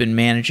who's been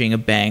managing a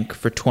bank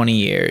for 20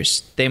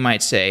 years, they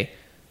might say,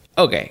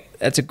 okay,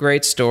 that's a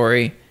great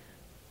story.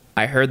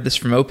 I heard this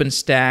from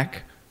OpenStack.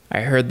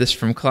 I heard this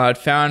from Cloud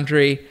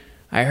Foundry.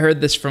 I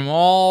heard this from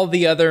all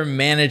the other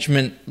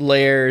management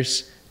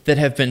layers that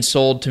have been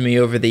sold to me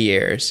over the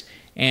years.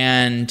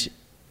 And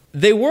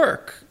they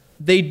work.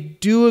 They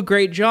do a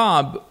great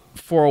job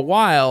for a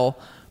while,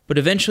 but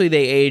eventually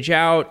they age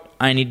out.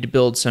 I need to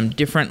build some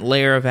different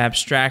layer of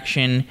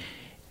abstraction.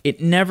 It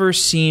never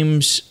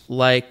seems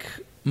like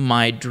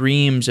my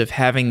dreams of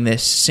having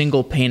this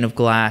single pane of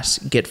glass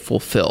get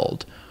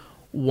fulfilled.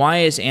 Why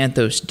is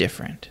Anthos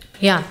different?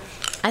 Yeah.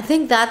 I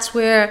think that's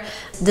where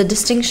the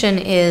distinction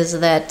is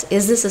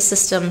this a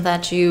system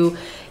that you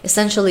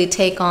essentially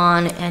take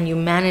on and you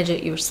manage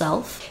it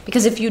yourself?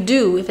 Because if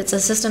it's a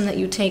system that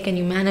you take and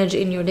you manage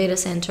in your data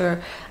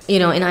center,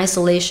 in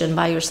isolation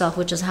by yourself,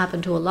 which has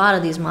happened to a lot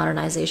of these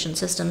modernization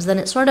systems, then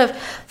it sort of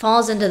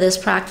falls into this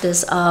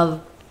practice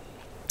of,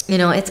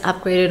 it's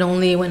upgraded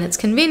only when it's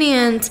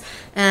convenient,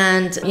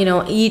 and,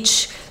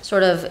 each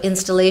sort of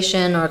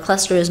installation or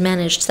cluster is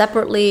managed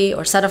separately,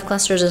 or set of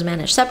clusters is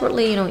managed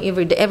separately.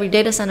 Every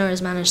data center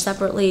is managed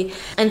separately,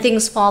 and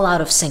things fall out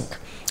of sync,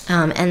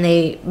 and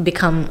they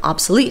become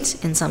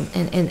obsolete in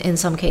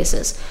some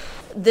cases.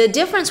 The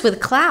difference with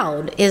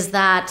cloud is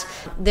that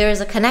there is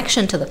a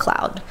connection to the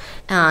cloud,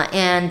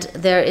 and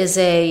there is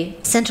a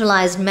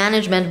centralized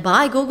management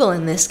by Google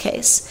in this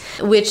case,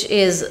 which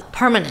is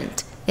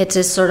permanent. It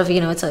is sort of,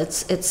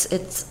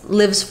 it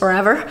lives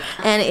forever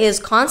and is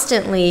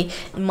constantly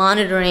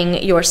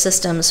monitoring your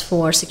systems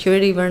for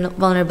security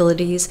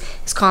vulnerabilities.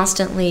 It's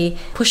constantly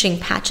pushing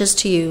patches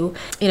to you.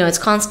 It's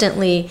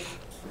constantly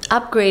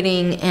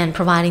upgrading and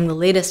providing the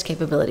latest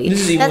capability.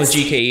 This is even with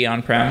GKE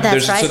on-prem.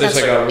 That's right. So there's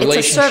like a relationship.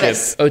 It's a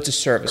service. Oh, it's a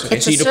service. Okay,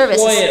 it's so you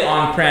deploy it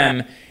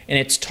on-prem, and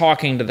it's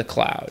talking to the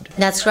cloud.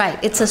 That's right.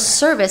 It's a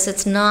service.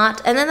 It's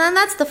not, and then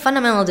that's the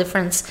fundamental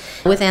difference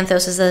with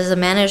Anthos, is that it's a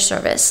managed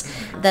service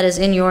that is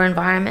in your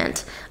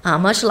environment,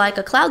 much like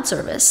a cloud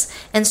service.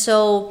 And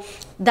so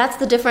that's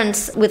the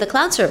difference with a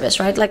cloud service,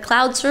 right? Like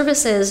cloud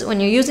services, when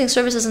you're using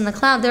services in the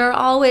cloud, they're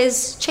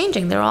always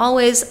changing. They're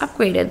always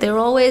upgraded. They're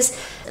always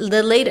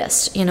the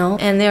latest,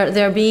 and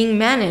they're being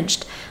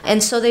managed.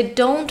 And so they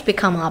don't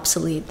become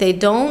obsolete. They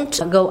don't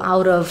go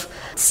out of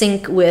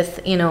sync with,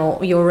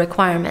 your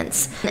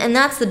requirements. And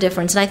that's the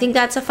difference. And I think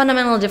that's a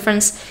fundamental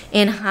difference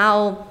in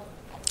how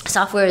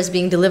software is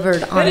being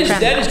delivered on-prem.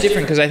 That is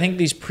different, because I think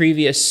the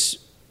previous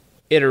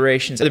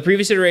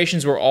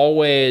iterations were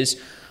always,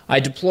 I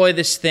deploy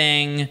this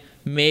thing,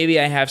 maybe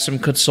I have some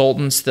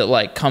consultants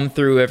that come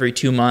through every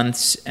 2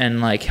 months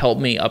and help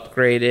me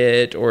upgrade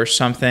it or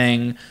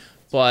something.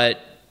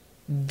 But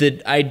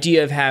the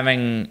idea of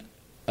having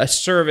a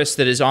service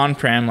that is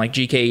on-prem, like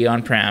GKE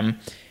on-prem,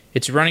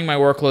 it's running my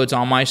workloads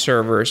on my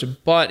servers,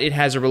 but it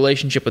has a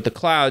relationship with the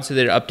cloud so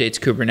that it updates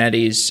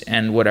Kubernetes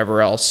and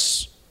whatever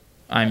else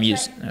I'm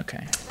using.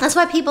 Okay. That's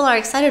why people are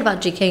excited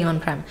about GKE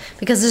on-prem,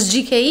 because it's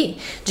GKE.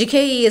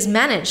 GKE is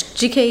managed.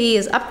 GKE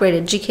is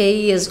upgraded.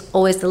 GKE is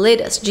always the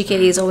latest.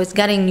 GKE is always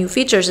getting new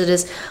features. It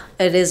is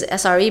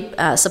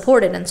SRE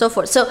supported and so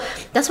forth. So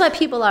that's why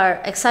people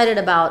are excited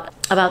about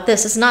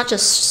this. It's not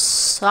just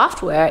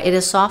software. It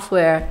is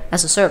software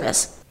as a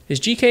service. Is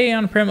GKE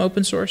on-prem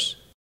open source?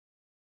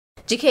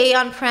 GKE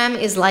on-prem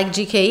is like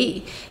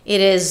GKE.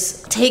 It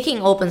is taking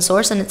open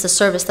source, and it's a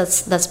service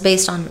that's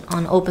based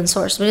on open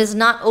source. But it is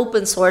not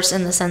open source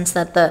in the sense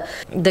that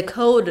the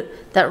code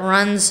that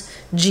runs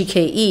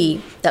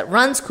GKE, that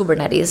runs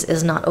Kubernetes,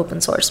 is not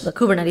open source. But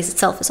Kubernetes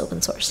itself is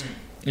open source.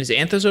 Is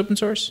Anthos open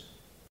source?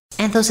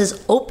 Anthos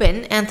is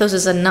open. Anthos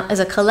is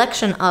a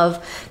collection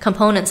of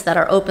components that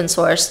are open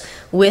source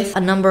with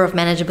a number of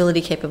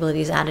manageability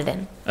capabilities added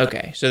in.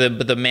 Okay, so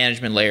the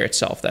management layer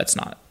itself, that's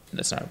not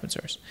open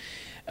source.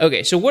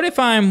 Okay, so what if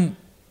I'm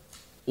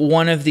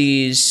one of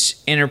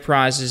these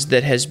enterprises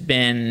that has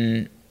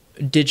been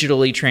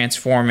digitally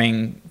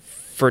transforming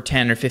for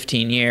 10 or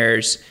 15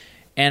 years,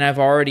 and I've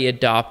already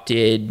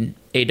adopted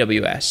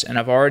AWS, and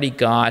I've already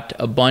got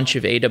a bunch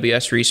of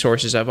AWS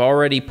resources. I've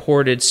already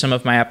ported some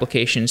of my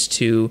applications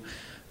to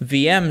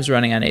VMs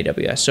running on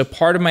AWS. So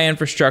part of my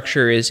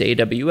infrastructure is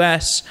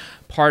AWS,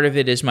 part of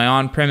it is my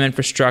on-prem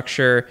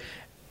infrastructure.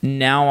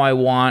 Now I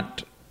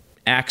want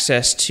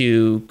access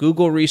to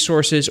Google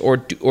resources,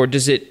 or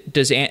is the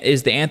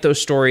Anthos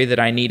story that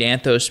I need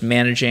Anthos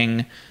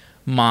managing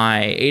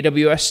my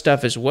AWS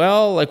stuff as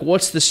well?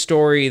 What's the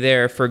story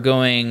there for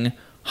going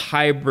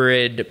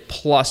hybrid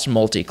plus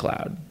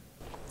multi-cloud?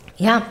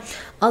 Yeah,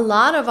 a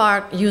lot of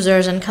our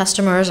users and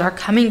customers are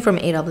coming from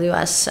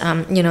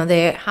AWS.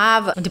 They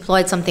have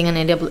deployed something in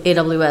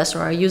AWS or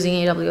are using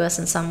AWS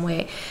in some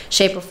way,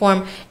 shape, or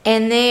form,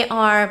 and they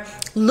are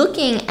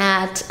looking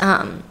at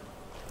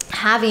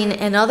having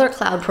another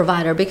cloud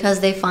provider because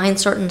they find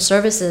certain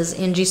services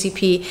in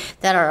GCP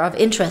that are of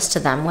interest to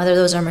them, whether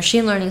those are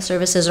machine learning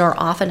services or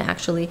often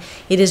actually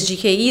it is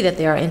GKE that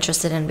they are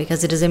interested in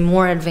because it is a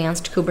more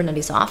advanced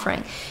Kubernetes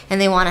offering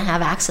and they want to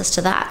have access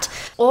to that.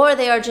 Or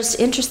they are just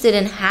interested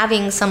in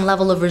having some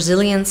level of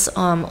resilience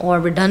or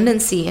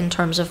redundancy in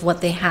terms of what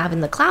they have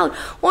in the cloud,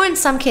 or in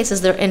some cases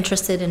they're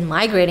interested in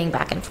migrating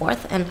back and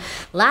forth. And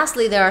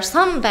lastly, there are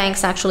some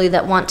banks actually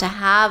that want to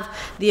have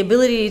the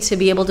ability to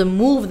be able to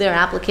move their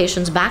applications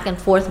back and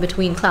forth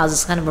between clouds.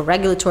 It's kind of a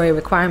regulatory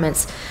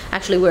requirements.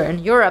 Actually, we're in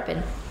Europe.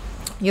 In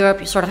Europe,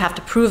 you sort of have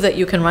to prove that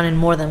you can run in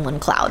more than one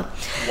cloud.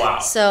 Wow.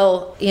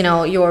 So,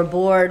 your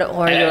board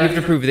or you have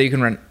to prove that you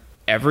can run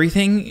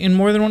everything in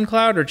more than one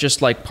cloud, or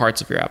just like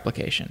parts of your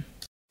application?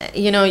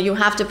 You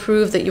have to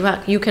prove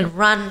that you can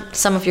run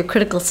some of your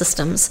critical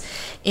systems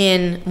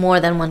in more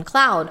than one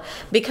cloud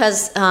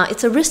because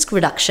it's a risk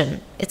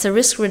reduction. It's a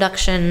risk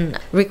reduction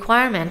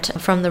requirement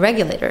from the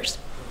regulators.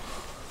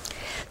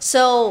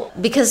 So,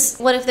 because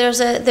what if there's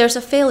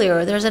a failure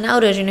or there's an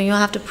outage, you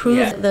have to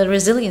prove the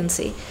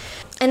resiliency.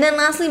 And then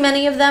lastly,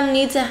 many of them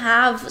need to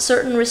have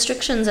certain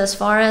restrictions as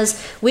far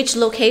as which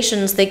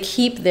locations they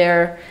keep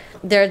their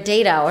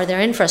data or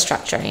their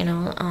infrastructure.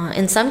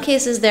 In some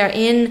cases, they're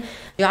in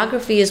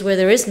geographies where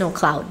there is no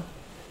cloud,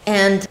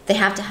 and they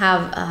have to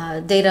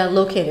have data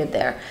located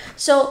there.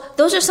 So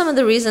those are some of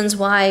the reasons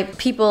why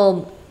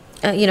people,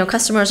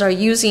 customers are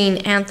using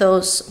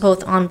Anthos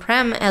both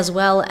on-prem as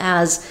well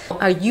as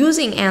are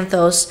using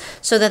Anthos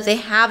so that they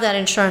have that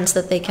insurance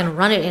that they can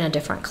run it in a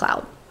different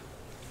cloud.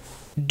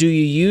 Do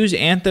you use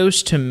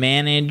Anthos to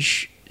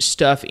manage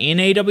stuff in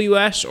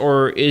AWS,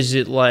 or is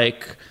it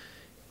like,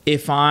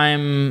 if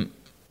I'm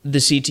the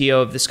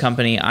CTO of this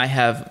company, I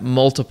have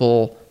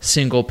multiple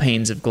single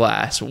panes of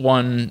glass?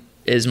 One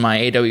is my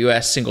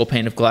AWS single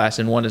pane of glass,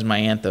 and one is my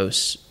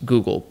Anthos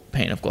Google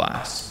pane of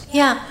glass.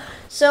 Yeah.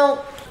 So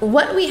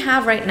what we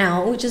have right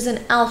now, which is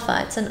an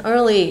alpha, it's an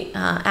early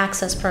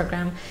access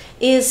program,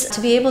 is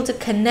to be able to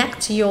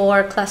connect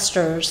your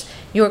clusters,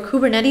 your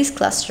Kubernetes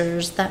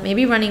clusters that may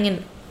be running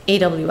in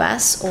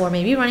AWS or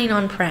maybe running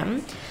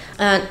on-prem,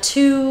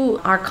 to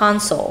our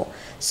console.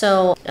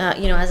 So,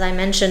 as I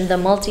mentioned, the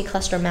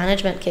multi-cluster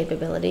management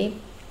capability,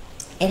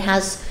 it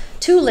has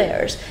two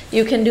layers.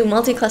 You can do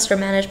multi-cluster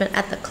management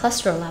at the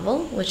cluster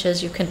level, which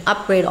is you can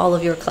upgrade all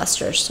of your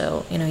clusters.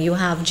 So, you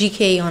have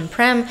GKE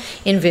on-prem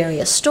in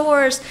various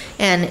stores,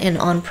 and in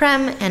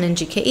on-prem and in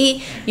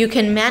GKE, you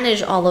can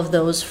manage all of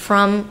those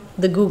from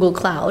the Google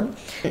Cloud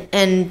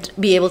and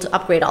be able to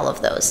upgrade all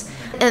of those.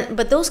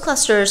 But those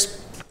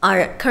clusters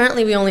are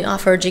currently, we only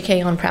offer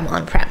GKE on-prem,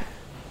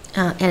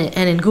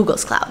 and in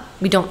Google's cloud.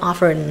 We don't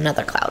offer it in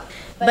another cloud.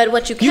 But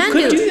what you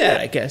could do that,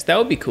 I guess. That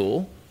would be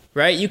cool,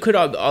 right? You could,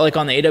 like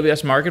on the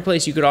AWS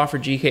Marketplace, you could offer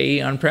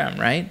GKE on-prem,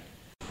 right?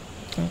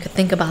 You could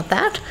think about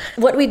that.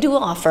 What we do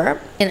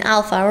offer in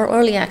alpha or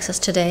early access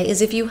today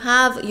is if you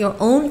have your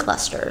own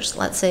clusters,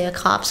 let's say a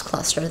COPS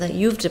cluster that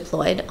you've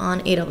deployed on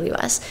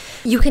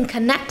AWS, you can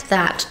connect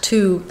that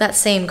to that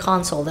same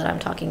console that I'm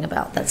talking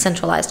about, that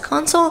centralized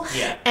console,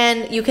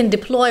 and you can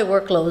deploy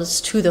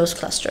workloads to those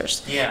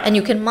clusters. And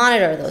you can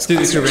monitor those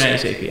clusters. Through the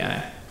Kubernetes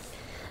API.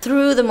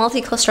 Through the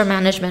multi-cluster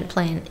management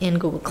plane in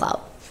Google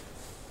Cloud.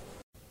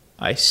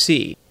 I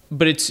see.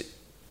 But it's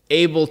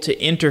able to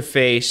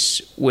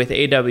interface with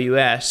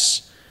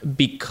AWS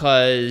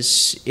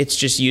because it's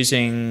just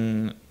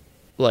using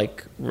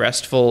like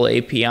RESTful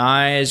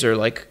APIs, or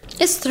like...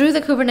 It's through the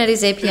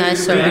Kubernetes API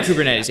server. Through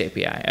the Kubernetes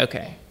API.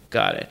 Okay,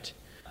 got it.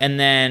 And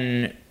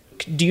then,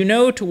 do you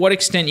know to what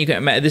extent you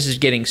can... This is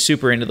getting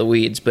super into the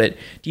weeds, but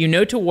do you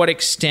know to what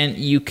extent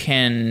you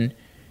could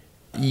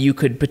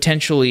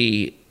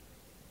potentially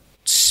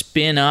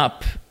spin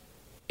up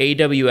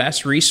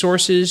AWS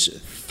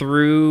resources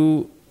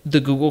through the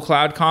Google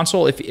Cloud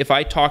Console? If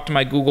I talk to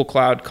my Google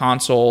Cloud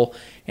Console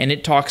and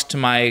it talks to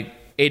my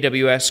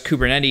AWS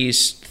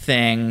Kubernetes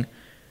thing,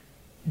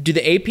 do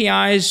the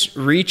APIs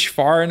reach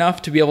far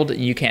enough to be able to...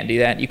 You can't do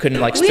that. You couldn't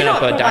spin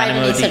up a Dynamo. We don't provide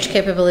any such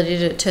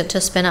capability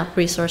to spin up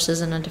resources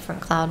in a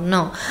different cloud.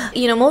 No.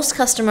 Most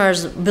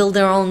customers build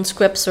their own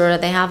scripts, or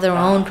they have their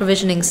own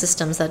provisioning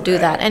systems that do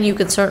that. And you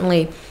could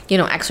certainly,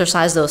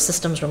 exercise those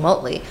systems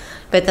remotely.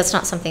 But that's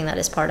not something that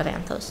is part of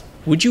Anthos.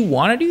 Would you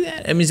want to do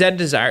that? I mean, is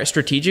that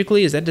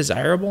strategically, is that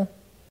desirable?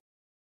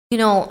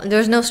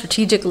 There's no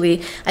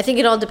strategically. I think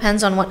it all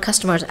depends on what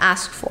customers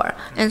ask for.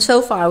 And so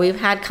far,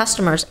 we've had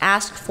customers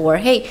ask for,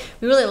 hey,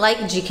 we really like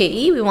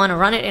GKE. We want to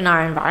run it in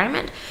our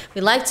environment.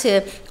 We'd like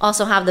to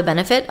also have the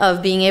benefit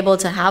of being able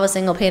to have a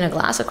single pane of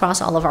glass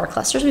across all of our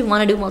clusters. We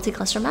want to do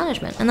multi-cluster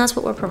management, and that's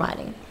what we're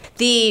providing.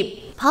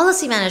 The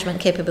Policy management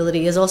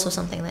capability is also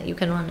something that you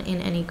can run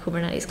in any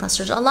Kubernetes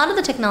clusters. A lot of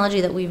the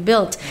technology that we've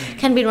built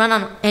can be run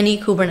on any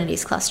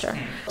Kubernetes cluster.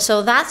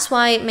 So that's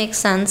why it makes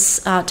sense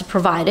to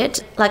provide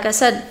it. Like I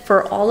said,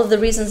 for all of the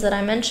reasons that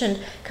I mentioned,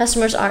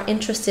 customers are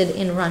interested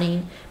in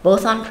running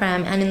both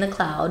on-prem and in the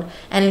cloud,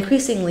 and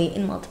increasingly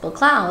in multiple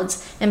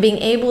clouds, and being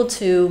able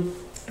to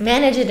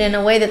manage it in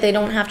a way that they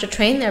don't have to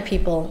train their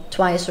people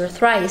twice or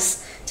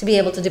thrice to be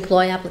able to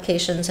deploy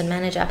applications and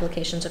manage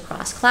applications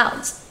across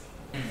clouds.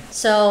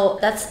 So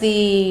that's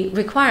the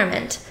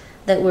requirement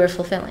that we're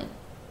fulfilling.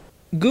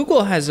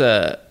 Google has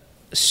a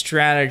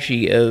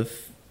strategy of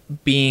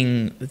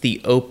being the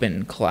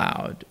open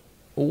cloud.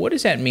 What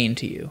does that mean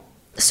to you?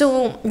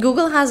 So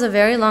Google has a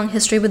very long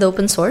history with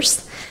open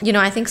source.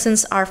 I think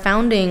since our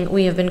founding,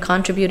 we have been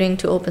contributing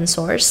to open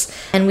source,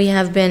 and we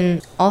have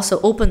been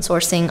also open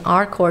sourcing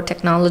our core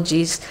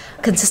technologies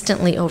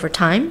consistently over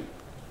time.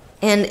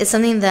 And it's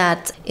something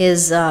that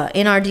is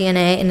in our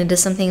DNA, and it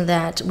is something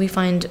that we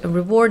find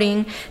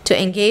rewarding to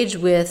engage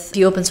with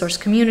the open source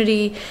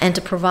community and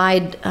to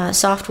provide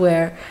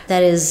software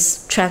that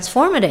is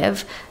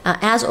transformative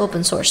as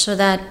open source, so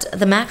that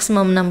the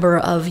maximum number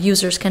of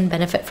users can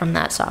benefit from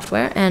that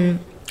software and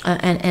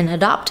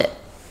adopt it.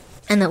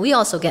 And that we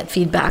also get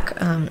feedback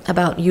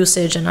about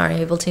usage and are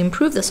able to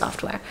improve the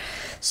software.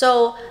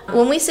 So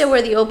when we say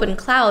we're the open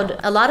cloud,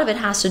 a lot of it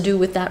has to do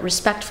with that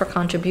respect for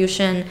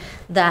contribution,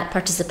 that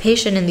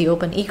participation in the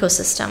open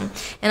ecosystem.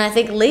 And I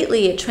think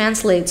lately it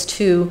translates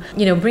to,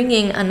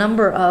 bringing a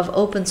number of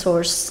open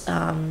source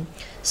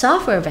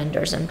software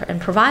vendors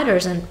and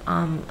providers and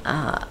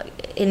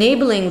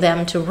enabling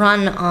them to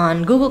run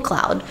on Google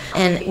Cloud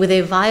and with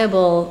a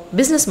viable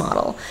business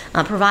model,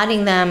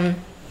 providing them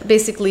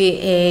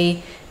basically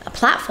a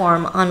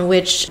platform on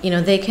which,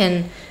 they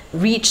can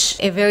reach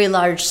a very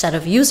large set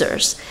of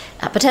users,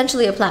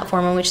 potentially a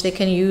platform on which they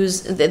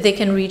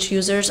can reach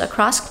users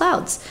across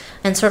clouds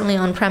and certainly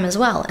on-prem as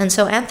well. And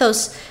so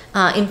Anthos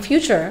in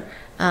future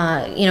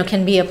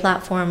can be a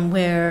platform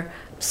where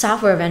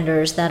software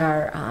vendors that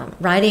are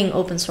writing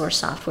open source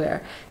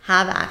software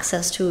have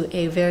access to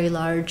a very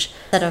large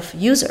set of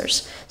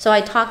users. So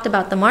I talked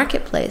about the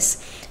marketplace,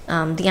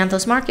 the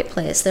Anthos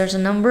marketplace. There's a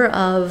number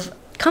of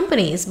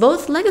companies,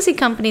 both legacy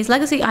companies,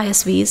 legacy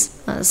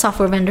ISVs,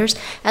 software vendors,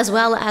 as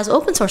well as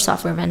open source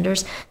software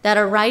vendors that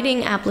are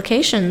writing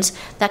applications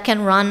that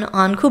can run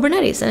on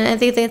Kubernetes. And I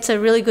think it's a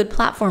really good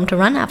platform to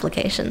run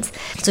applications.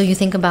 So you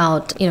think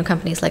about,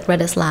 companies like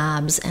Redis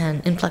Labs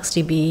and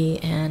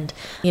InfluxDB and,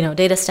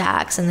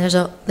 DataStax, and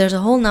there's a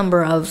whole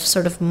number of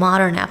sort of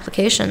modern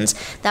applications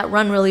that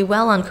run really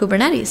well on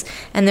Kubernetes.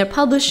 And they're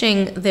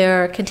publishing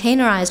their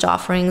containerized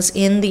offerings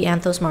in the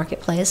Anthos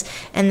marketplace,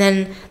 and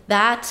then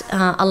that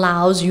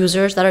allows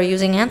users that are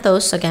using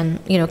Anthos,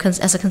 again,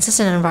 as a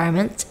consistent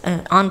environment,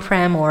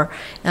 on-prem or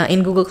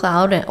in Google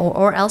Cloud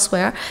or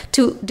elsewhere,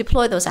 to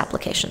deploy those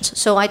applications.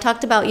 So I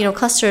talked about,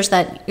 clusters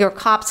that your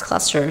COPS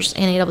clusters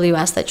in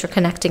AWS that you're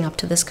connecting up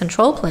to this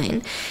control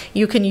plane.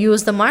 You can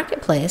use the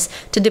marketplace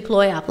to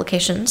deploy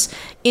applications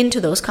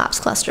into those COPS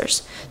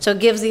clusters. So it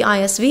gives the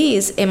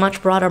ISVs a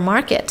much broader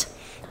market.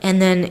 And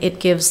then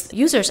it gives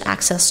users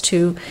access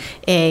to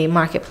a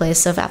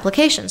marketplace of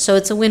applications. So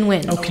it's a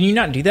win-win. Oh, can you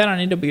not do that on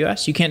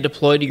AWS? You can't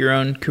deploy to your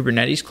own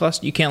Kubernetes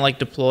cluster? You can't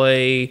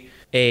deploy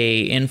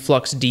a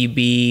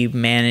InfluxDB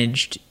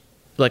managed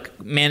by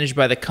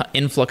the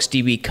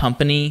InfluxDB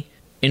company,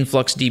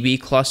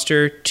 InfluxDB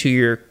cluster to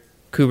your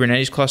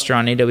Kubernetes cluster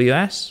on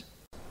AWS?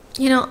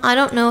 I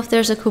don't know if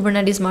there's a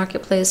Kubernetes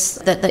marketplace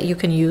that you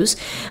can use.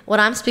 What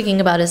I'm speaking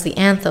about is the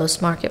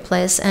Anthos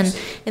marketplace. And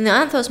in the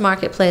Anthos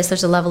marketplace,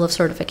 there's a level of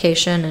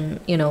certification, and,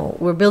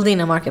 we're building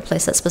a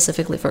marketplace that's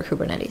specifically for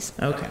Kubernetes.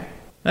 Okay.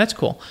 That's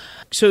cool.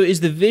 So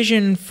is the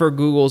vision for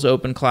Google's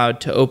open cloud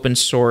to open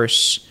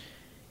source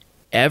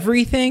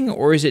everything,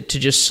 or is it to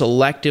just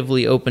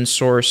selectively open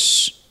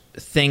source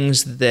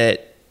things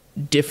that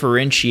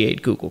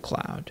differentiate Google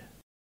Cloud?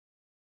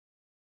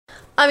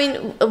 I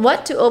mean,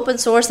 what to open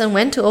source and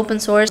when to open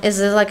source is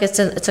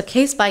it's a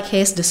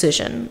case-by-case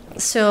decision.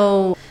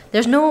 So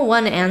there's no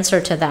one answer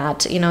to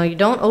that. You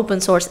don't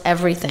open source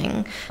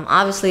everything.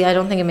 Obviously, I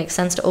don't think it makes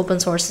sense to open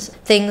source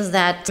things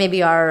that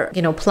maybe are,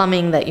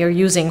 plumbing that you're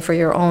using for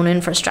your own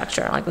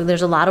infrastructure.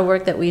 There's a lot of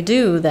work that we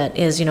do that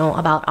is,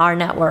 about our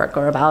network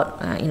or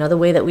about, the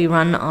way that we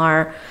run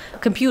our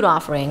compute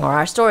offering or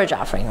our storage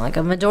offering.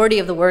 A majority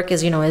of the work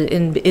is,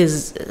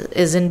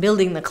 is in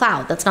building the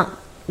cloud. That's not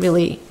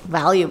really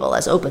valuable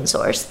as open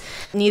source,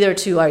 neither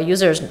to our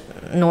users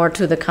nor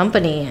to the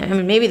company. I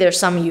mean, maybe there's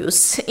some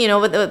use,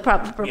 but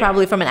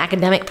probably from an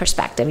academic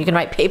perspective. You can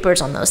write papers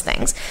on those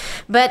things.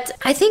 But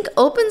I think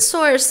open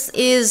source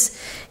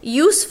is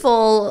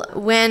useful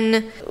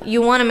when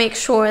you want to make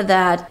sure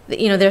that,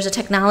 there's a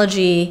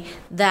technology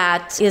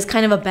that is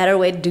kind of a better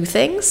way to do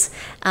things.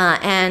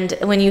 And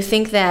when you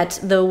think that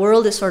the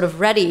world is sort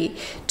of ready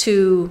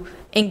to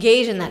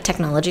engage in that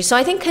technology. So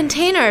I think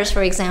containers,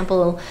 for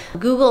example,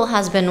 Google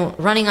has been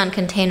running on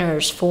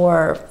containers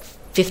for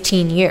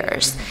 15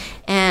 years.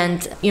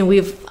 And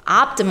we've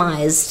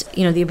optimized,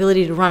 the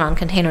ability to run on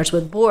containers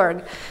with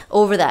Borg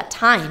over that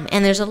time.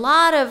 And there's a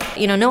lot of,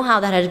 know-how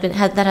that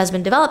has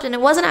been developed, and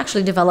it wasn't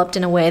actually developed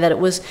in a way that it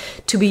was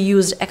to be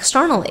used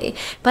externally.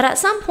 But at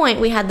some point,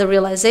 we had the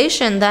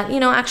realization that,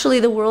 actually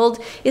the world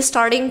is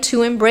starting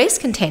to embrace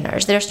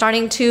containers. They're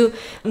starting to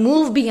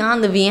move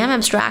beyond the VM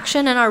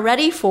abstraction and are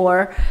ready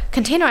for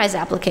containerized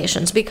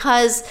applications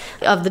because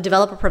of the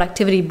developer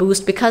productivity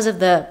boost, because of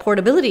the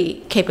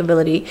portability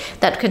capability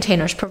that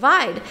containers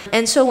provide.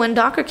 And so when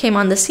Docker came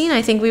on the scene,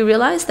 I think we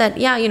realized that,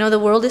 the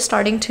world is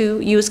starting to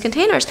use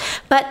containers,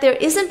 but there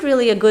isn't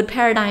really a good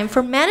paradigm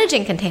for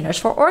managing containers,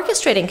 for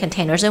orchestrating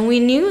containers. And we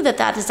knew that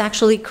that is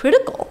actually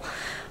critical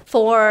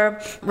for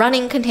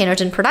running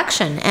containers in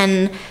production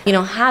and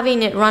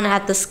having it run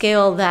at the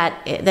scale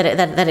that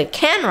it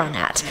can run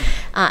at.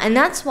 And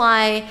that's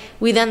why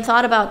we then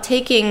thought about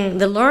taking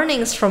the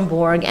learnings from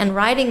Borg and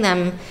writing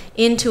them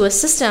into a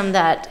system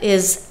that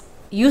is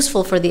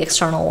useful for the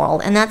external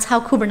world. And that's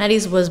how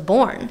Kubernetes was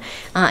born.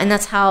 And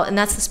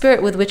that's the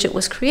spirit with which it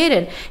was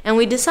created. And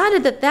we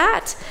decided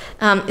that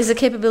is a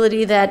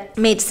capability that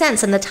made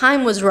sense, and the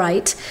time was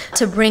right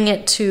to bring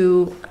it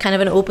to kind of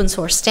an open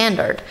source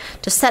standard,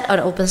 to set an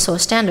open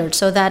source standard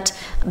so that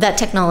that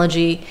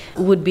technology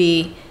would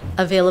be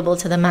available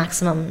to the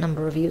maximum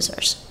number of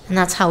users. And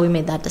that's how we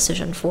made that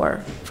decision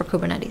for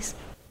Kubernetes.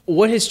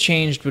 What has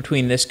changed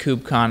between this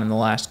KubeCon and the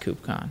last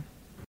KubeCon?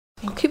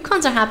 Well,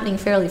 KubeCons are happening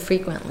fairly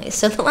frequently.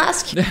 So the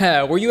last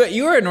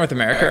you were in North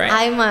America, right?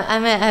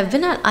 I've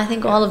been at, I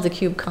think, all of the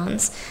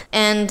KubeCons,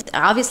 and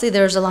obviously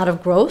there's a lot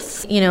of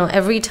growth.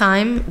 Every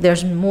time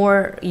there's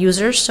more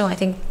users. So I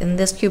think in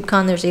this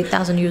KubeCon there's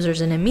 8,000 users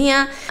in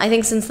EMEA. I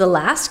think since the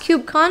last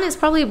KubeCon is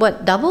probably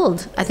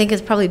doubled. I think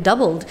it's probably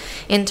doubled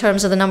in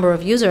terms of the number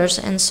of users,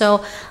 and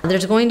so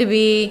there's going to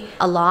be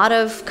a lot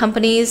of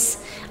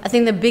companies. I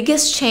think the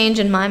biggest change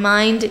in my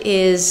mind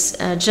is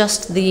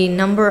just the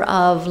number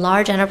of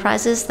large enterprises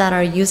that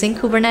are using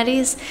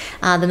Kubernetes,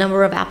 the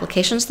number of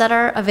applications that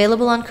are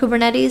available on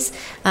Kubernetes,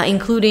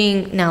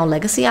 including now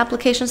legacy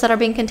applications that are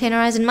being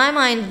containerized. In my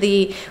mind,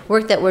 the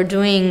work that we're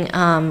doing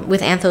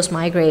with Anthos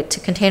Migrate to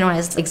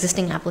containerize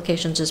existing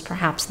applications is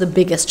perhaps the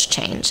biggest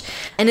change.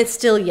 And it's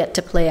still yet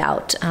to play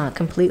out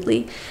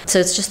completely. So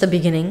it's just the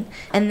beginning.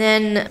 And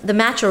then the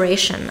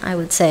maturation, I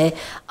would say,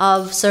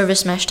 of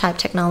service mesh type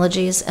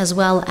technologies, as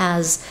well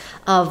as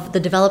of the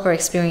developer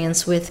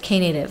experience with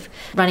Knative,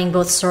 running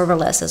both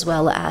serverless as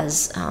well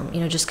as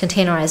just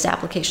containerized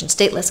applications,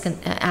 stateless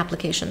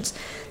applications,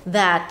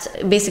 that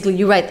basically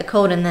you write the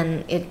code and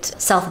then it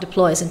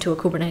self-deploys into a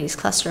Kubernetes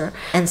cluster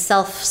and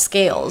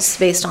self-scales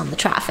based on the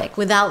traffic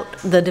without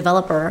the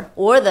developer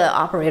or the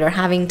operator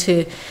having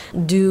to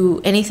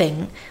do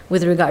anything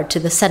with regard to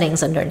the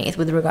settings underneath,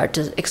 with regard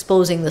to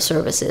exposing the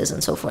services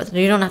and so forth.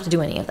 You don't have to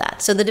do any of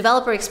that. So the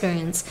developer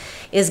experience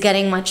is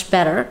getting much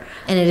better,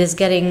 and it is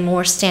getting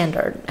more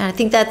standard. And I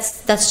think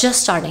that's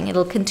just starting.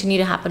 It'll continue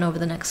to happen over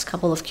the next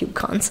couple of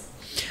KubeCons.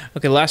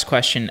 Okay, last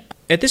question.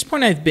 At this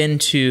point, I've been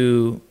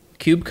to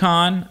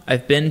KubeCon,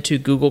 I've been to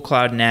Google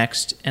Cloud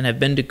Next, and I've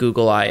been to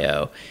Google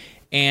I/O.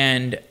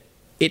 And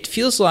it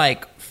feels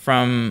like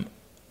from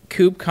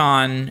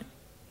KubeCon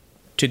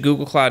to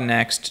Google Cloud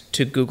Next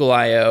to Google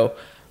I/O,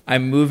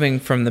 I'm moving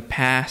from the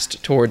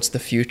past towards the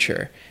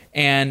future.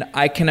 And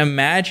I can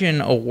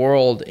imagine a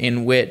world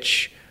in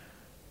which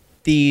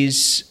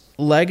these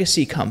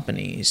legacy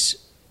companies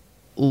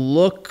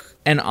look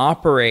and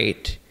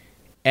operate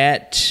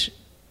at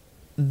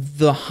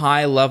the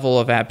high level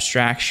of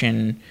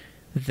abstraction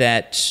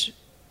that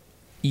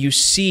you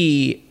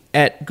see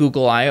at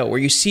Google I/O, where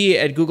you see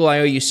at Google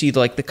I/O, you see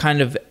like the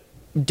kind of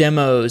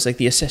demos, like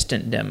the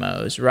assistant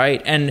demos,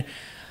 right? And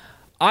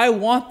I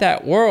want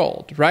that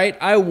world, right?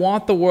 I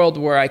want the world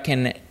where I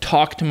can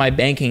talk to my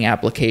banking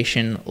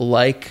application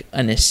like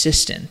an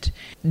assistant.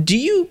 Do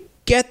you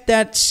get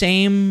that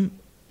same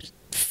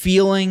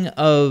feeling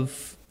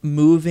of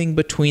moving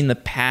between the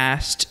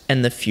past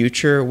and the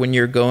future when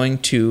you're going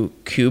to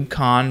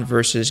KubeCon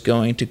versus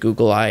going to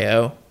Google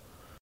I/O?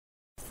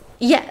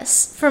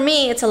 Yes, for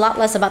me, it's a lot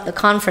less about the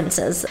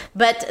conferences,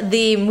 but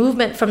the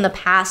movement from the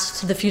past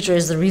to the future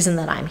is the reason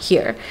that I'm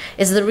here,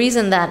 is the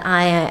reason that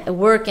I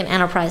work in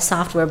enterprise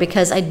software,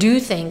 because I do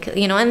think,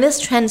 and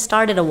this trend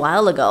started a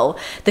while ago,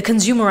 the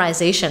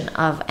consumerization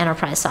of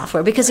enterprise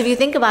software. Because if you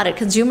think about it,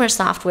 consumer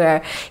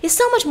software is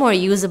so much more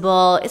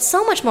usable, it's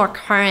so much more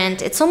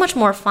current, it's so much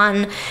more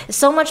fun, it's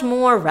so much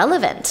more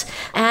relevant,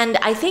 and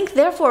I think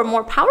therefore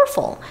more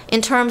powerful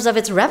in terms of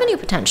its revenue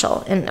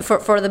potential and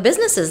for the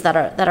businesses that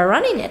are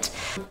running it.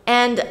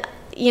 And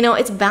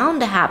it's bound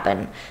to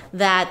happen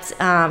that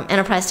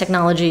enterprise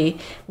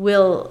technology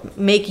will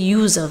make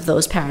use of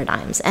those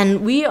paradigms. And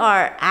we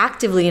are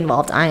actively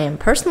involved. I am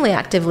personally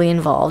actively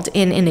involved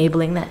in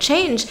enabling that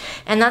change.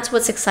 And that's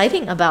what's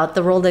exciting about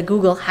the role that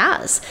Google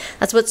has.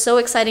 That's what's so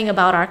exciting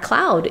about our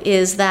cloud,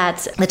 is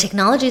that the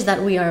technologies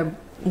that we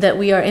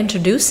are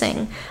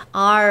introducing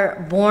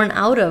are born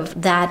out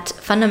of that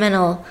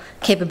fundamental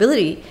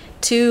capability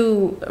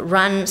to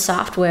run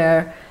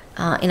software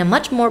in a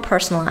much more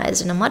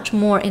personalized, in a much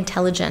more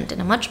intelligent, in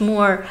a much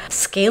more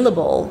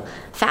scalable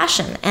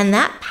fashion. And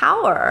that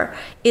power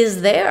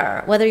is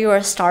there. Whether you're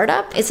a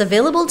startup, it's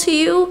available to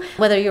you,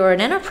 whether you're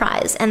an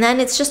enterprise. And then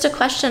it's just a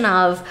question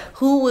of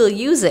who will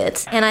use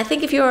it. And I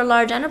think if you're a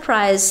large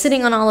enterprise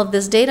sitting on all of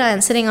this data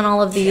and sitting on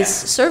all of these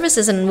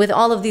services and with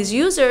all of these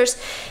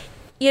users,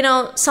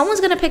 someone's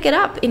going to pick it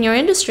up in your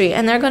industry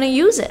and they're going to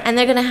use it and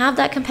they're going to have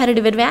that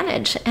competitive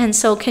advantage. And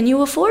so can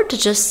you afford to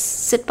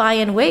just sit by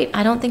and wait?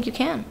 I don't think you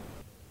can.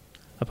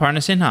 Aparna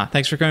Sinha,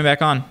 thanks for coming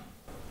back on.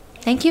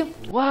 Thank you.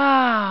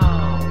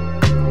 Wow.